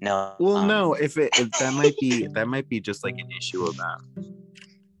well. No. Well, no. If that might be just like an issue about.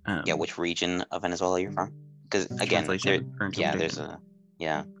 Yeah, which region of Venezuela you're from? Because again, there's a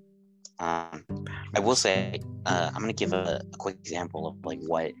I will say, I'm gonna give a quick example of like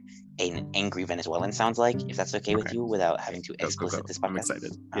what an angry Venezuelan sounds like, if that's okay with you, without having to explicit this podcast. I'm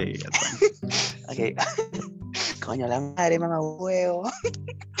excited. Yeah, it's fine. Okay. Coño la madre, mamá huevo.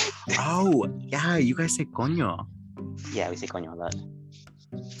 Oh, yeah, you guys say coño. Yeah, we say coño a lot.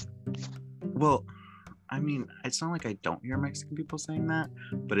 Well, I mean, it's not like I don't hear Mexican people saying that,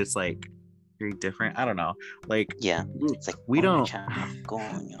 but it's like very different. I don't know. Like, yeah, it's like we don't.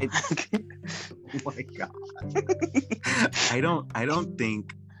 Coño. Oh my god. I don't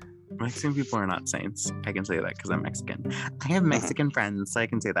think Mexican people are not saints. I can say that because I'm Mexican. I have Mexican friends, so I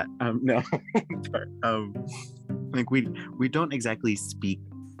can say that. No, but, like we don't exactly speak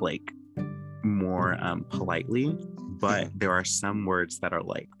like more politely, but there are some words that are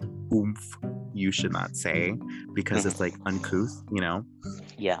like oomph you should not say because it's like uncouth, you know?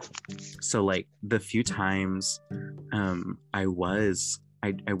 Yeah. So like the few times I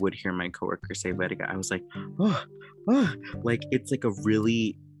would hear my coworker say verga, I was like, oh, like it's like a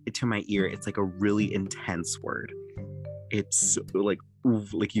really, to my ear, it's like a really intense word. It's like,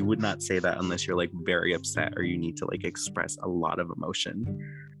 oof, like you would not say that unless you're like very upset or you need to like express a lot of emotion.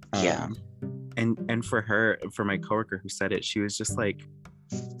 Yeah. And for my coworker who said it, she was just like,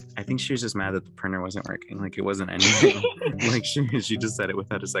 I think she was just mad that the printer wasn't working. Like it wasn't anything. Like she just said it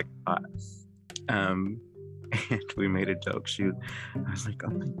without a second thought. And we made a joke. I was like, oh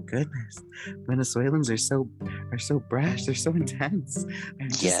my goodness, Venezuelans are so brash. They're so intense.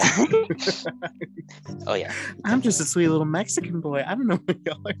 Yeah. Oh yeah. I'm just a sweet little Mexican boy. I don't know what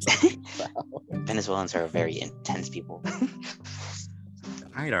y'all are talking about. Venezuelans are very intense people.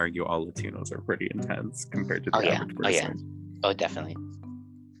 I'd argue all Latinos are pretty intense compared to the average person. Oh, definitely.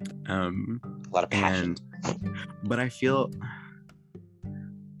 A lot of passion. But I feel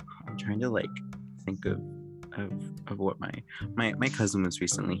I'm trying to like think of what my cousin was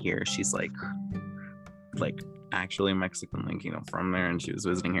recently here. She's like actually Mexican, like, you know, from there, and she was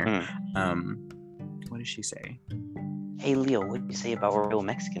visiting here. What did she say? Hey Leo, what did you say about real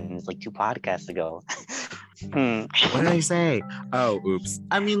Mexicans like 2 podcasts ago? What did I say? Oh, oops.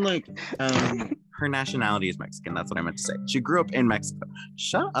 I mean, like, her nationality is Mexican. That's what I meant to say. She grew up in Mexico.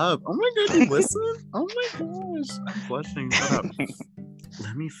 Shut up. Oh my god, you listen? Oh my gosh. I'm blushing. Shut up.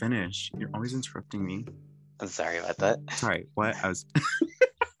 Let me finish. You're always interrupting me. I'm sorry about that. Sorry, what? I was...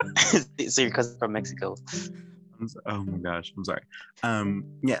 So your cousin from Mexico. Oh my gosh, I'm sorry.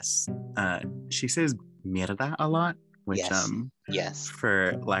 Yes. She says mierda a lot, which yes,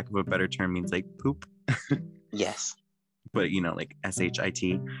 for lack of a better term, means like poop. Yes. But you know, like shit.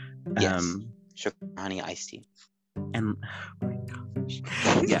 Yes. Sugar honey iced tea. And oh my gosh.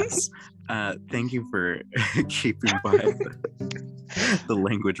 Yes. Thank you for keeping by the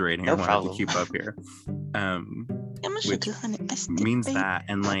language rating. No I wanted problem. to keep up here. Which means that,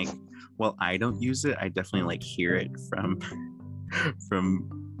 and like, well, I don't use it. I definitely like hear it from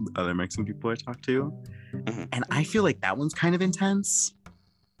other Mexican people I talk to, and I feel like that one's kind of intense.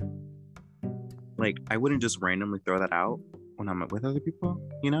 Like, I wouldn't just randomly throw that out when I'm with other people,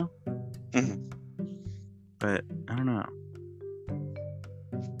 you know? But I don't know.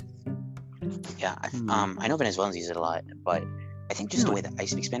 Yeah, I know Venezuelans use it a lot, but I think just the way that I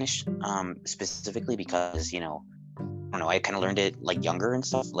speak Spanish, specifically because, you know, I don't know, I kind of learned it like younger and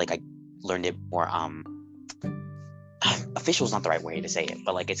stuff. Like I learned it more, official is not the right way to say it,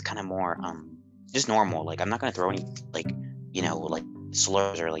 but like it's kind of more just normal. Like I'm not gonna throw any like, you know, like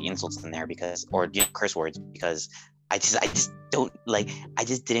slurs or like insults in there because, or you know, curse words, because I just don't like, I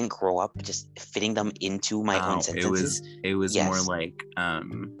just didn't grow up just fitting them into my own sentences. It was more like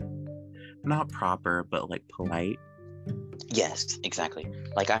not proper, but like polite. Yes, exactly.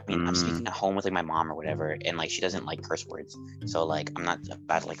 Like, I mean, I'm speaking at home with like my mom or whatever, and like she doesn't like curse words, so like I'm not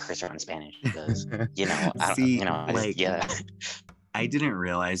about to like curse her in Spanish because, you know, I don't, you know, I didn't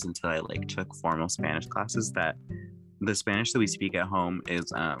realize until I like took formal Spanish classes that the Spanish that we speak at home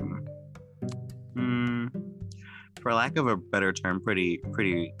is for lack of a better term, pretty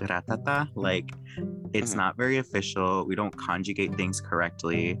ratata. Like, it's not very official. We don't conjugate things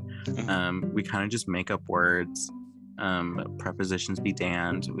correctly. We kind of just make up words. Prepositions be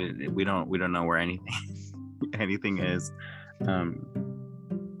damned. We don't know where anything is. A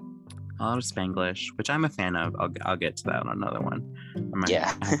lot of Spanglish, which I'm a fan of. I'll get to that on another one. I might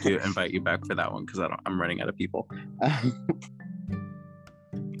have to invite you back for that one because I'm running out of people.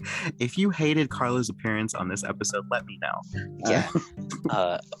 If you hated Carla's appearance on this episode, let me know.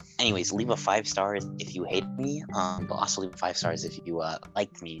 Anyways, leave a 5 stars if you hate me. But also leave 5 stars if you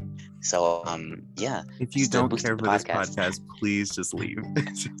liked me. So if you don't care for this podcast, please just leave.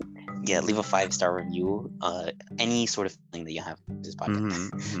 Leave a 5-star review. Any sort of feeling that you have with this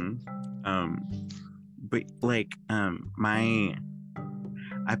podcast. But like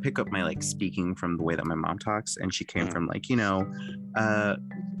I pick up my like speaking from the way that my mom talks, and she came from like, you know,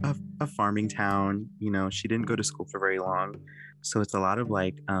 a farming town. You know, she didn't go to school for very long, so it's a lot of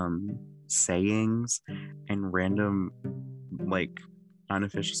like sayings and random like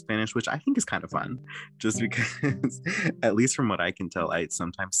unofficial Spanish, which I think is kind of fun, just because at least from what I can tell, I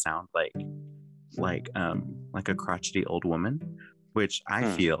sometimes sound like a crotchety old woman, which I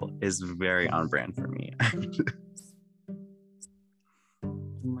feel is very on brand for me.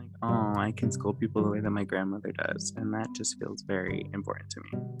 I'm like, oh, I can scold people the way that my grandmother does, and that just feels very important to me,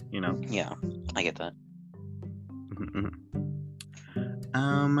 you know? Yeah, I get that.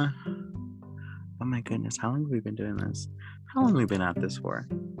 Oh my goodness, how long have we been doing this? How long have we been at this for?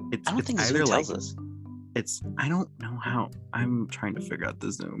 I don't think Zoom tells us. I don't know how. I'm trying to figure out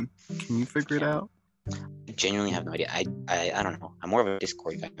the Zoom. Can you figure it out? I genuinely have no idea. I don't know. I'm more of a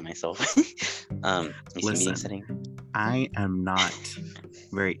Discord guy myself. Listen, setting. I am not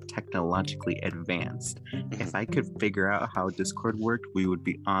very technologically advanced. If I could figure out how Discord worked, we would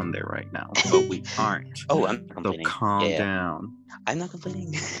be on there right now, but we aren't. Oh, I'm not complaining. So calm down. I'm not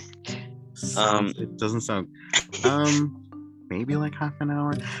complaining. It doesn't sound. Maybe like half an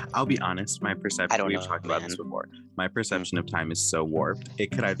hour. I'll be honest. My perception. We've talked about this before. My perception of time is so warped.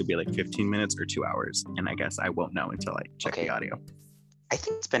 It could either be like 15 minutes or 2 hours, and I guess I won't know until I check the audio. I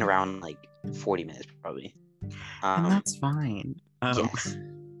think it's been around like 40 minutes probably. And that's fine. Yes.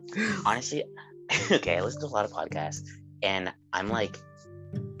 Honestly, okay, I listen to a lot of podcasts, and I'm like,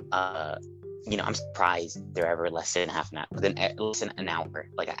 I'm surprised they're ever less than half an hour, less than an hour.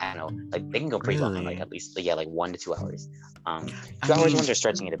 Like I don't know, like they can go pretty long, like at least like 1 to 2 hours. 2 hours ones are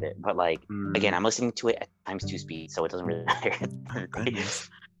stretching it a bit, but like again, I'm listening to it at times 2 speed, so it doesn't really matter. Oh, goodness.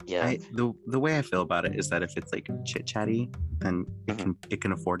 Yeah. The way I feel about it is that if it's like chit chatty, then it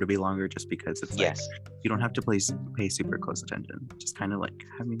can afford to be longer, just because it's like you don't have to pay super close attention. Just kind of like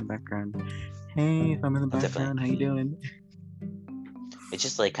have me in the background. Hey, if I'm in the background, how you doing? It's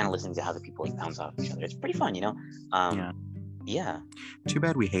just like kind of listening to how the people like bounce off each other. It's pretty fun, Yeah. Too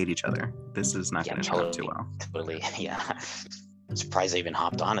bad we hate each other. This is not going to turn out too well. Totally. Yeah. I'm surprised I even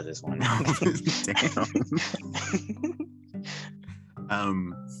hopped onto this one.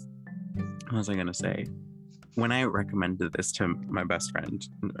 Damn. What was I gonna say? When I recommended this to my best friend,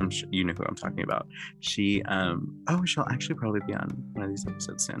 I'm sure you know who I'm talking about. She, she'll actually probably be on one of these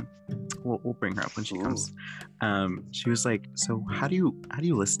episodes soon. We'll bring her up when she comes. She was like, "So how do you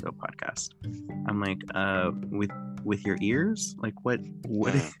listen to a podcast?" I'm like, with your ears? Like what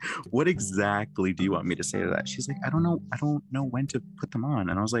exactly do you want me to say to that? She's like, I don't know when to put them on.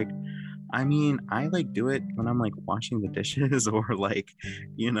 And I was like, I mean, I like do it when I'm like washing the dishes or like,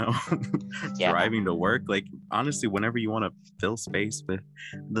 driving to work. Like honestly, whenever you want to fill space with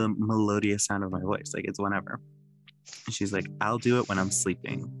the melodious sound of my voice, like it's whenever. And she's like, I'll do it when I'm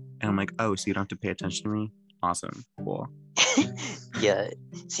sleeping. And I'm like, oh, so you don't have to pay attention to me? Awesome. Cool. Yeah.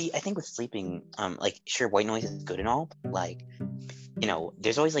 See, I think with sleeping, like sure, white noise is good and all, but like,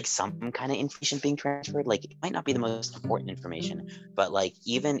 there's always like some kind of information being transferred. Like it might not be the most important information, but like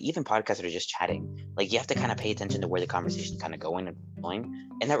even podcasts that are just chatting, like you have to kind of pay attention to where the conversation kind of going,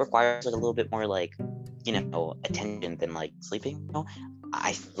 and that requires like a little bit more like, attention than like sleeping.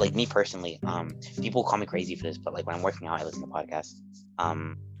 I like me personally. People call me crazy for this, but like when I'm working out, I listen to podcasts.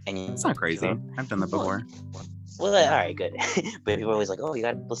 And it's not crazy. I've done that before. Well, all right, good. But people are always like, "Oh, you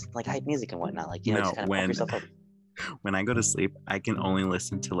got to listen to like hype music and whatnot." Like, just kind of pump yourself up. When I go to sleep, I can only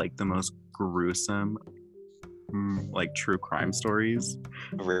listen to like the most gruesome, like true crime stories.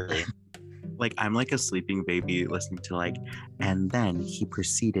 Really? Like I'm like a sleeping baby listening to like, and then he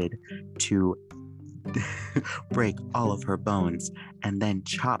proceeded to break all of her bones and then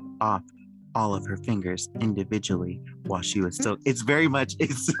chop off all of her fingers individually while she was still. It's like,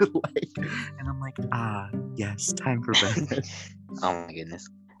 and I'm like, yes, time for bed. Oh my goodness.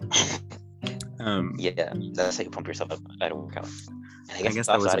 Yeah, that's how you pump yourself up at a workout. And I guess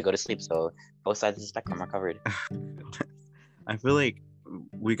also how to go to sleep, so both sides of the spectrum are covered. I feel like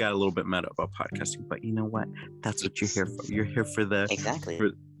we got a little bit meta about podcasting, but you know what? That's what you're here for. You're here for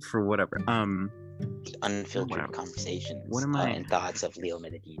the for whatever. The unfiltered conversations and thoughts of Leo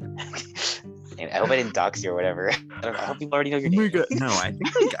Medellin. I hope I didn't dox you or whatever. I don't know. I hope people already know your name. No, I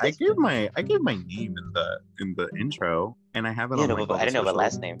think I gave my name in the intro, and I have it. Yeah, but I didn't know my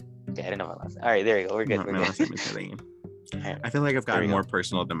last name. Okay, I didn't know my last name. All right, there you go. We're good. My last name is Medellin. I feel like I've gotten more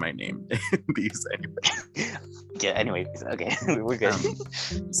personal than my name these days. Yeah. Anyways, okay, we're good.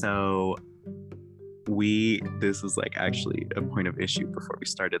 So this is like actually a point of issue before we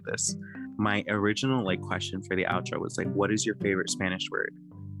started this. My original like question for the outro was like, what is your favorite Spanish word?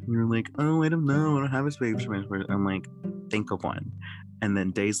 And you're like, oh, I don't know, I don't have a favorite Spanish word. I'm like, think of one. And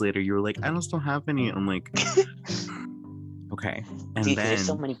then days later you were like, I don't still have any. I'm like, okay. And then there's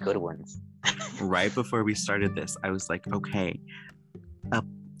so many good ones. Right before we started this, I was like, okay, a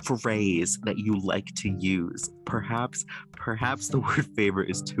phrase that you like to use. Perhaps the word favorite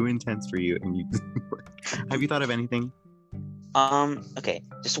is too intense for you, and you have you thought of anything? Okay,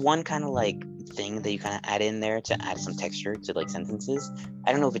 just one kind of like thing that you kind of add in there to add some texture to like sentences.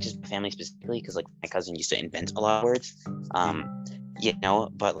 I don't know if it's just my family specifically, because like my cousin used to invent a lot of words.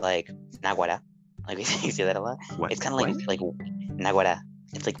 But like naguara, like we say that a lot. What? It's kind of like naguara.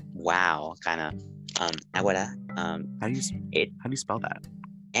 It's like wow, kind of naguara. How do you spell that?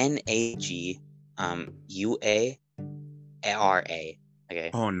 NAG UARA. Okay.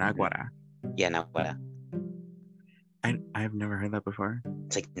 Oh, Naguara. Yeah, Naguara. I've never heard that before.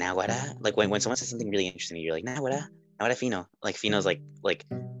 It's like Naguara. Like when someone says something really interesting, you're like Naguara, Naguara fino. Like fino's like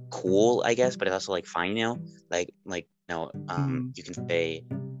cool, I guess, but it's also like fine, like you can say,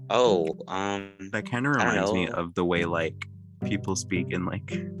 oh, that kind of I don't reminds me know. of the way like people speak in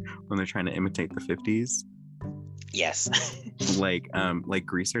like when they're trying to imitate the 50s. Yes. like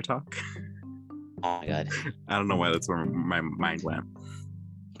greaser talk. Oh my god. I don't know why that's where my mind went.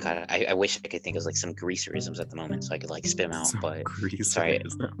 God, I wish I could think of like some greaserisms at the moment so I could like spit them out, Some but greaserisms. sorry,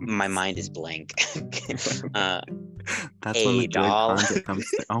 my mind is blank. That's hey, when the doll. good content comes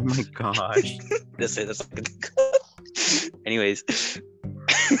to, oh my gosh. That's anyways.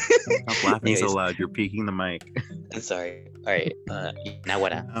 Stop laughing so loud. You're peeking the mic. I'm sorry. All right.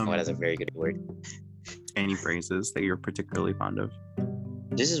 Naguara. Naguara is a very good word. Any phrases that you're particularly fond of?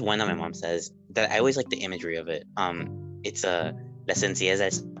 This is one that my mom says that I always like the imagery of it. It's la sencillez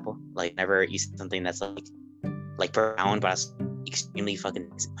es simple. Like whenever you say something that's like profound but extremely freaking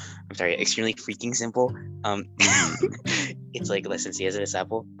simple. It's like la sencillez es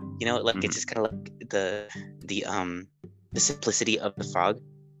apple. You know, like it's just kind of like the simplicity of the frog.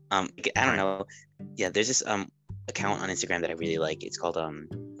 I don't know. Yeah, there's this account on Instagram that I really like. It's called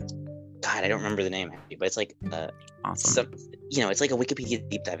God, I don't remember the name, but it's like awesome. It's like a Wikipedia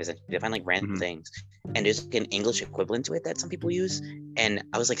deep dive essentially. They find like random things, and there's like an English equivalent to it that some people use, and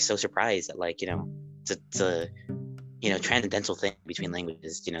I was like so surprised that like it's a transcendental thing between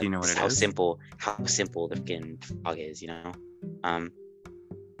languages. Do you know what it how is? simple the fucking frog is. I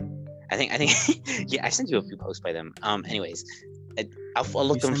think yeah, I sent you a few posts by them. Anyways, I'll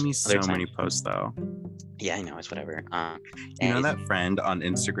look them. You send me so many posts though. Yeah, I know, it's whatever. You know that friend on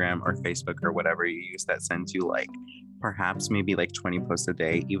Instagram or Facebook or whatever you use that sends you like perhaps maybe like 20 posts a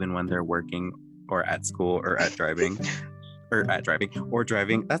day, even when they're working or at school or at driving or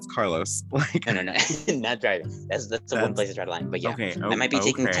driving. That's Carlos. Like no, not driving. That's the one place to draw the line. But yeah, okay, I might be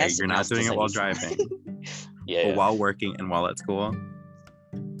taking tests. You're not doing it while driving. Yeah. But while working and while at school.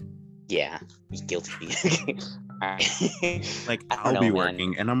 Yeah, guilty. Like I'll be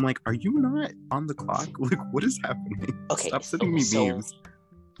working and I'm like, are you not on the clock? Like what is happening? Okay, stop sending me memes.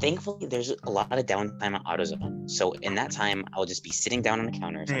 Thankfully there's a lot of downtime at AutoZone, so in that time I'll just be sitting down on the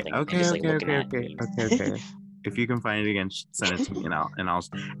counter or something and just like looking at memes. Okay. If you can find it again, send it to me and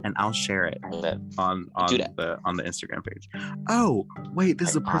I'll share it on the Instagram page. Oh wait, this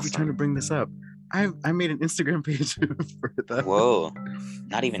is a perfect time to bring this up. I made an Instagram page for the. Whoa!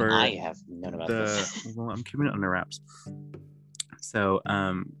 Not even I have known about this. Well, I'm keeping it under wraps. So,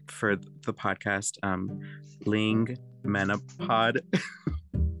 for the podcast, Ling Menopod.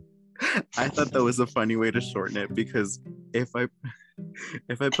 I thought that was a funny way to shorten it because if I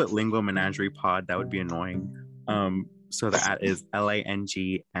put Lingua Menagerie Pod, that would be annoying. So that is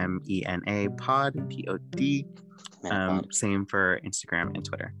LANGMENA Pod POD. Same for Instagram and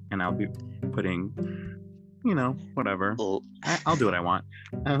Twitter, and I'll be putting whatever. I'll do what I want.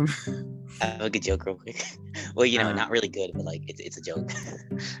 I have a good joke real quick. Well, not really good, but like it's a joke.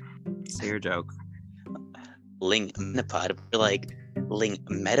 Say your joke. Ling Metapod, like Ling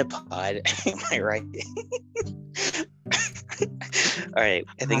Metapod. Am I right? All right,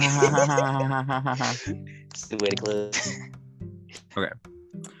 I think it's the way to close. Okay.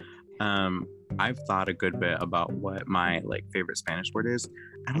 I've thought a good bit about what my like favorite Spanish word is.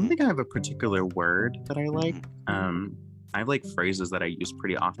 I don't think I have a particular word that I like. I have like phrases that I use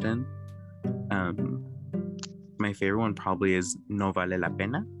pretty often. My favorite one probably is no vale la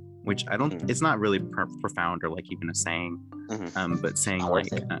pena, which I don't. It's not really profound or like even a saying. But saying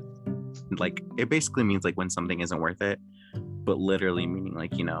like it basically means like when something isn't worth it, but literally meaning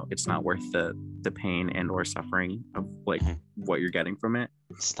like it's not worth the pain and or suffering of like what you're getting from it.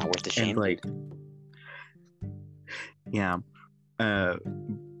 It's not worth the shame. And like yeah,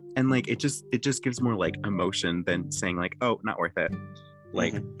 and like it just gives more like emotion than saying like, oh, not worth it.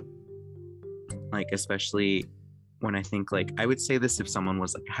 Like like especially when I think like I would say this if someone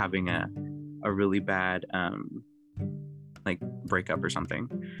was like having a really bad like breakup or something.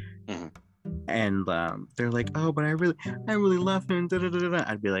 And they're like, oh, but I really love him.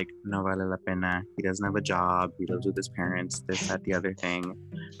 I'd be like, no vale la pena. He doesn't have a job. He lives with his parents. This, that, the other thing.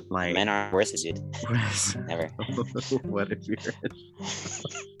 Like men aren't worth it, dude. Never. What if you're?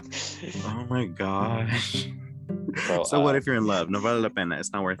 Oh my gosh. Bro, so what if you're in love? No vale la pena.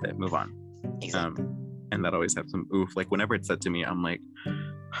 It's not worth it. Move on. Exactly. And that always have some oof. Like whenever it's said to me, I'm like,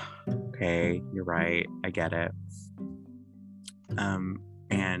 okay, you're right. I get it.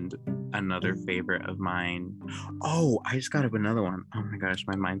 And another favorite of mine. Oh, I just got up another one. Oh my gosh,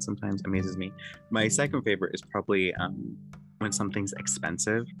 my mind sometimes amazes me. My second favorite is probably when something's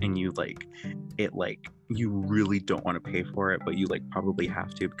expensive and you like it, like you really don't want to pay for it, but you like probably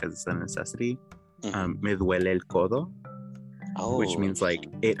have to because it's a necessity. Me duele el codo, which means like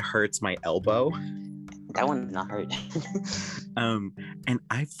it hurts my elbow. That one did not hurt. And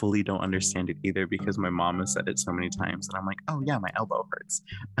I fully don't understand it either because my mom has said it so many times and I'm like, oh yeah, my elbow hurts.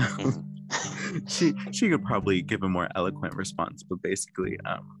 She could probably give a more eloquent response, but basically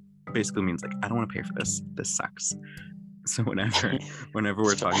means like I don't want to pay for this. This sucks. So whenever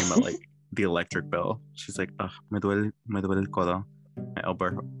we're talking about like the electric bill, she's like, oh, me duele el codo.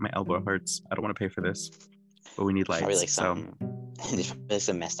 My elbow hurts. I don't want to pay for this. But we need lights. Probably like there's probably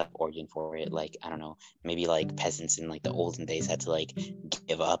some messed up origin for it. Like, I don't know, maybe like peasants in like the olden days had to like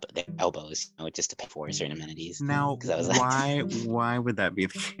give up their elbows, you know, just to pay for certain amenities. Now, why would that be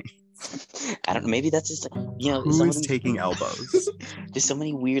the case? I don't know. Maybe that's just, you know, who is taking elbows? There's so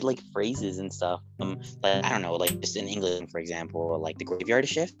many weird like phrases and stuff. Like I don't know, like just in England, for example, like the graveyard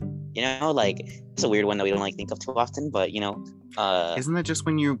shift. You know, like it's a weird one that we don't like think of too often. But you know, isn't that just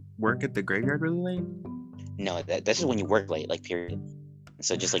when you work at the graveyard really late? No, that's just when you work late, like period.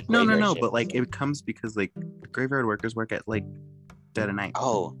 So just like no, shift. But like it comes because like graveyard workers work at like dead of night.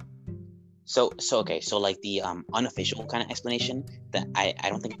 Oh. So okay, so like the unofficial kind of explanation that I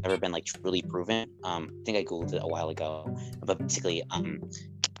don't think I've ever been like truly proven. I think I googled it a while ago, but basically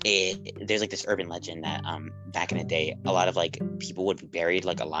there's like this urban legend that back in the day a lot of like people would be buried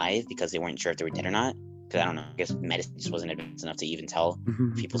like alive because they weren't sure if they were dead or not. Because I don't know, I guess medicine just wasn't advanced enough to even tell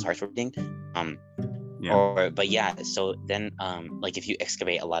people's hearts were beating. Yeah. But yeah, so then like if you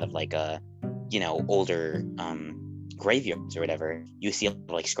excavate a lot of like you know, older graveyards or whatever, you see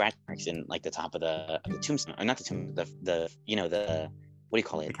like scratch marks in like the top of the tombstone, or not the tomb, the you know, the what do you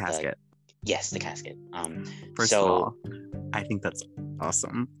call it? The casket. Yes, the casket. First of all, I think that's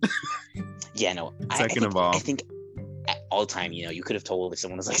awesome. Yeah, no. Second of all, I think at all time, you know, you could have told if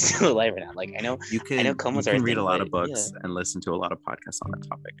someone was like still alive or not. Like I know you can read a lot of books and listen to a lot of podcasts on that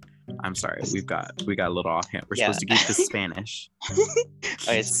topic. I'm sorry, we got a little offhand. We're supposed to keep this Spanish.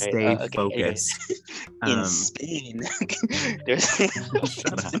 Stay focused. In Spain,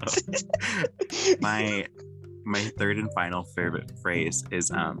 shut up. My third and final favorite phrase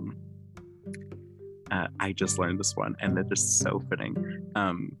is I just learned this one and they're just so fitting.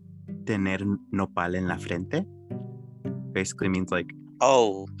 Tener nopal en la frente basically means like,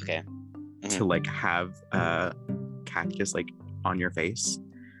 oh, okay, to like have cactus like on your face.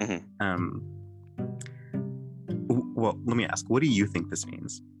 Well, let me ask, what do you think this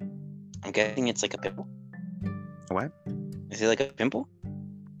means? I'm guessing it's like a pimple. What? Is it like a pimple?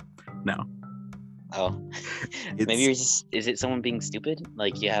 No. Oh, maybe you're just, is it someone being stupid?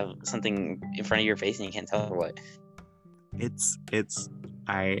 Like you have something in front of your face and you can't tell or what?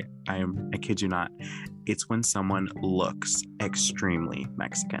 I kid you not. It's when someone looks extremely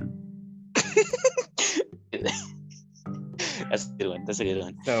Mexican. That's a good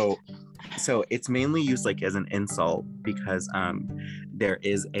one. So it's mainly used like as an insult because there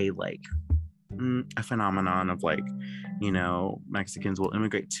is a like a phenomenon of like, you know, Mexicans will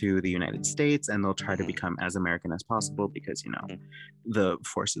immigrate to the United States and they'll try to become as American as possible because, you know, the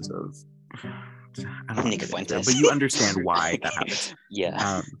forces of I don't Nick Fuentes. But you understand why that happens.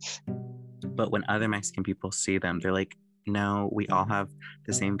 Yeah. But when other Mexican people see them, they're like, no, we all have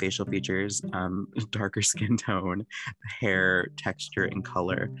the same facial features, darker skin tone, hair texture and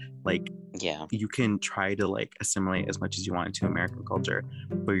color. Like, yeah, you can try to like assimilate as much as you want into American culture,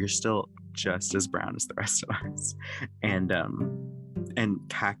 but you're still just as brown as the rest of us. And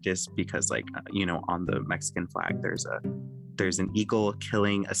cactus, because like, you know, on the Mexican flag, there's an eagle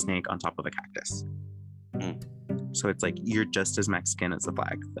killing a snake on top of a cactus. So it's like, you're just as Mexican as the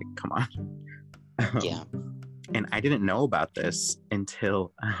flag. Like, come on. Yeah. And I didn't know about this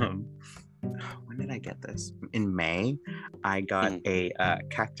until when did I get this? In May, I got a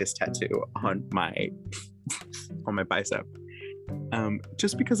cactus tattoo on my bicep,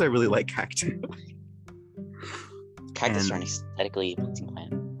 just because I really like cactus. Cactus are an aesthetically pleasing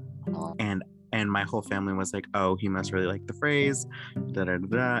plant. And my whole family was like, oh, he must really like the phrase, da da da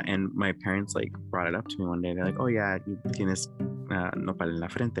da. And my parents like brought it up to me one day. They're like, oh yeah, tienes nopal en la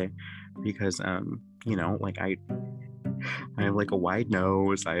frente, because you know, like I have like a wide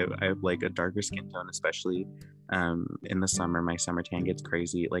nose. I have like a darker skin tone, especially in the summer. My summer tan gets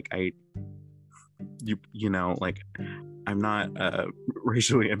crazy. Like you know, like I'm not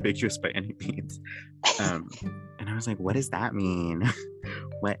racially ambiguous by any means. And I was like, what does that mean?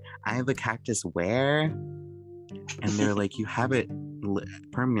 What? I have a cactus where? And they're like, you have it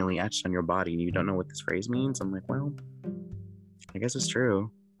permanently etched on your body and you don't know what this phrase means. I'm like, well, I guess it's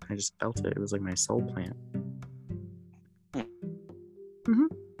true. I just felt it. It was like my soul plant.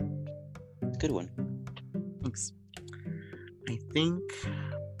 Good one. Thanks. I think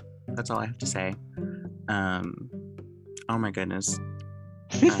that's all I have to say. Oh my goodness.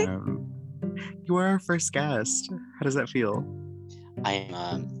 You are our first guest. How does that feel?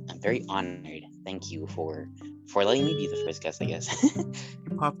 I'm very honored. Thank you for letting me be the first guest, I guess. You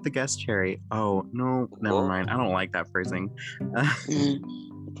popped the guest cherry. Oh no, never mind. I don't like that phrasing.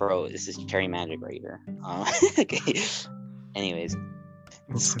 Bro, this is cherry magic right here. Okay. Anyways,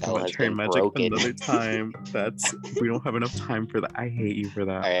 We'll talk spell about has cherry been magic broken. another time. We don't have enough time for that. I hate you for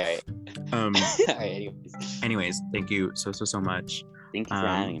that. All right. Anyways, thank you so much. Thank you for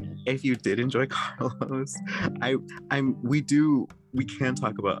having me. If you did enjoy Carlos, we can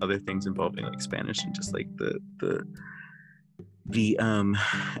talk about other things involving like Spanish and just like the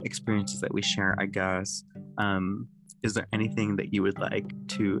experiences that we share, I guess. Is there anything that you would like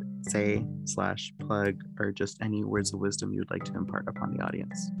to say / plug, or just any words of wisdom you would like to impart upon the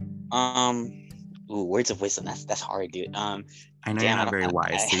audience? Words of wisdom. That's hard, dude. I know you're not very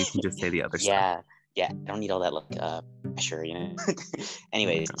wise, so you can just say the other stuff. Yeah, I don't need all that like pressure, you know.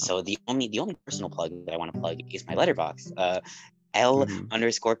 Anyways, so the only personal plug that I want to plug is my letterbox,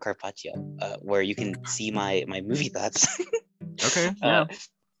 L_Carpaccio, where you can see my movie thoughts. Okay.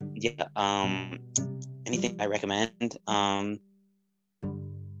 Yeah. Anything I recommend? Not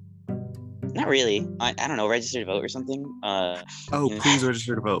really. I don't know. Register to vote or something. Please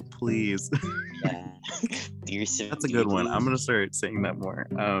register to vote, please. Yeah. That's a good one. I'm gonna start saying that more.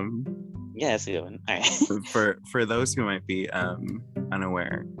 Yeah, that's a good one. All right. For those who might be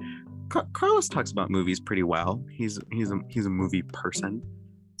unaware, Carlos talks about movies pretty well. He's a movie person,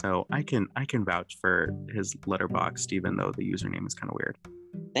 so I can vouch for his Letterboxd, even though the username is kind of weird.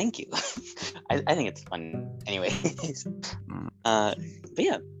 Thank you. I think it's fun. Anyways, but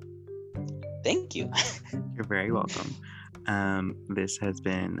yeah, thank you. You're very welcome. This has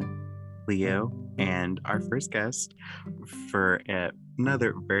been Leo and our first guest for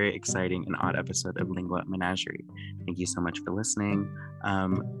another very exciting and odd episode of Lingua Menagerie. Thank you so much for listening.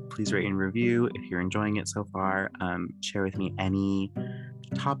 Please rate and review if you're enjoying it so far. Share with me any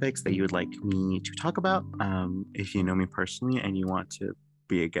topics that you would like me to talk about. If you know me personally and you want to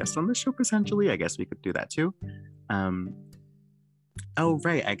be a guest on the show, potentially, I guess we could do that too. Oh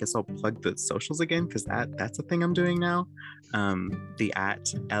right, I guess I'll plug the socials again, because that's a thing I'm doing now. The at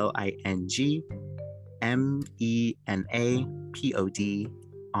LINGMENAPOD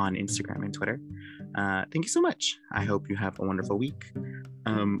on Instagram and Twitter. Thank you so much. I hope you have a wonderful week.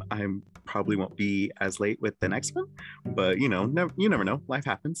 I probably won't be as late with the next one, but you never know. Life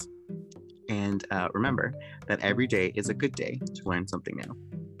happens. And remember that every day is a good day to learn something new.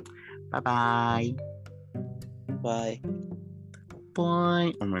 Bye-bye. Bye.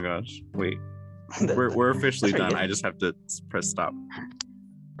 Bye. Oh my gosh. Wait. We're officially done. I just have to press stop.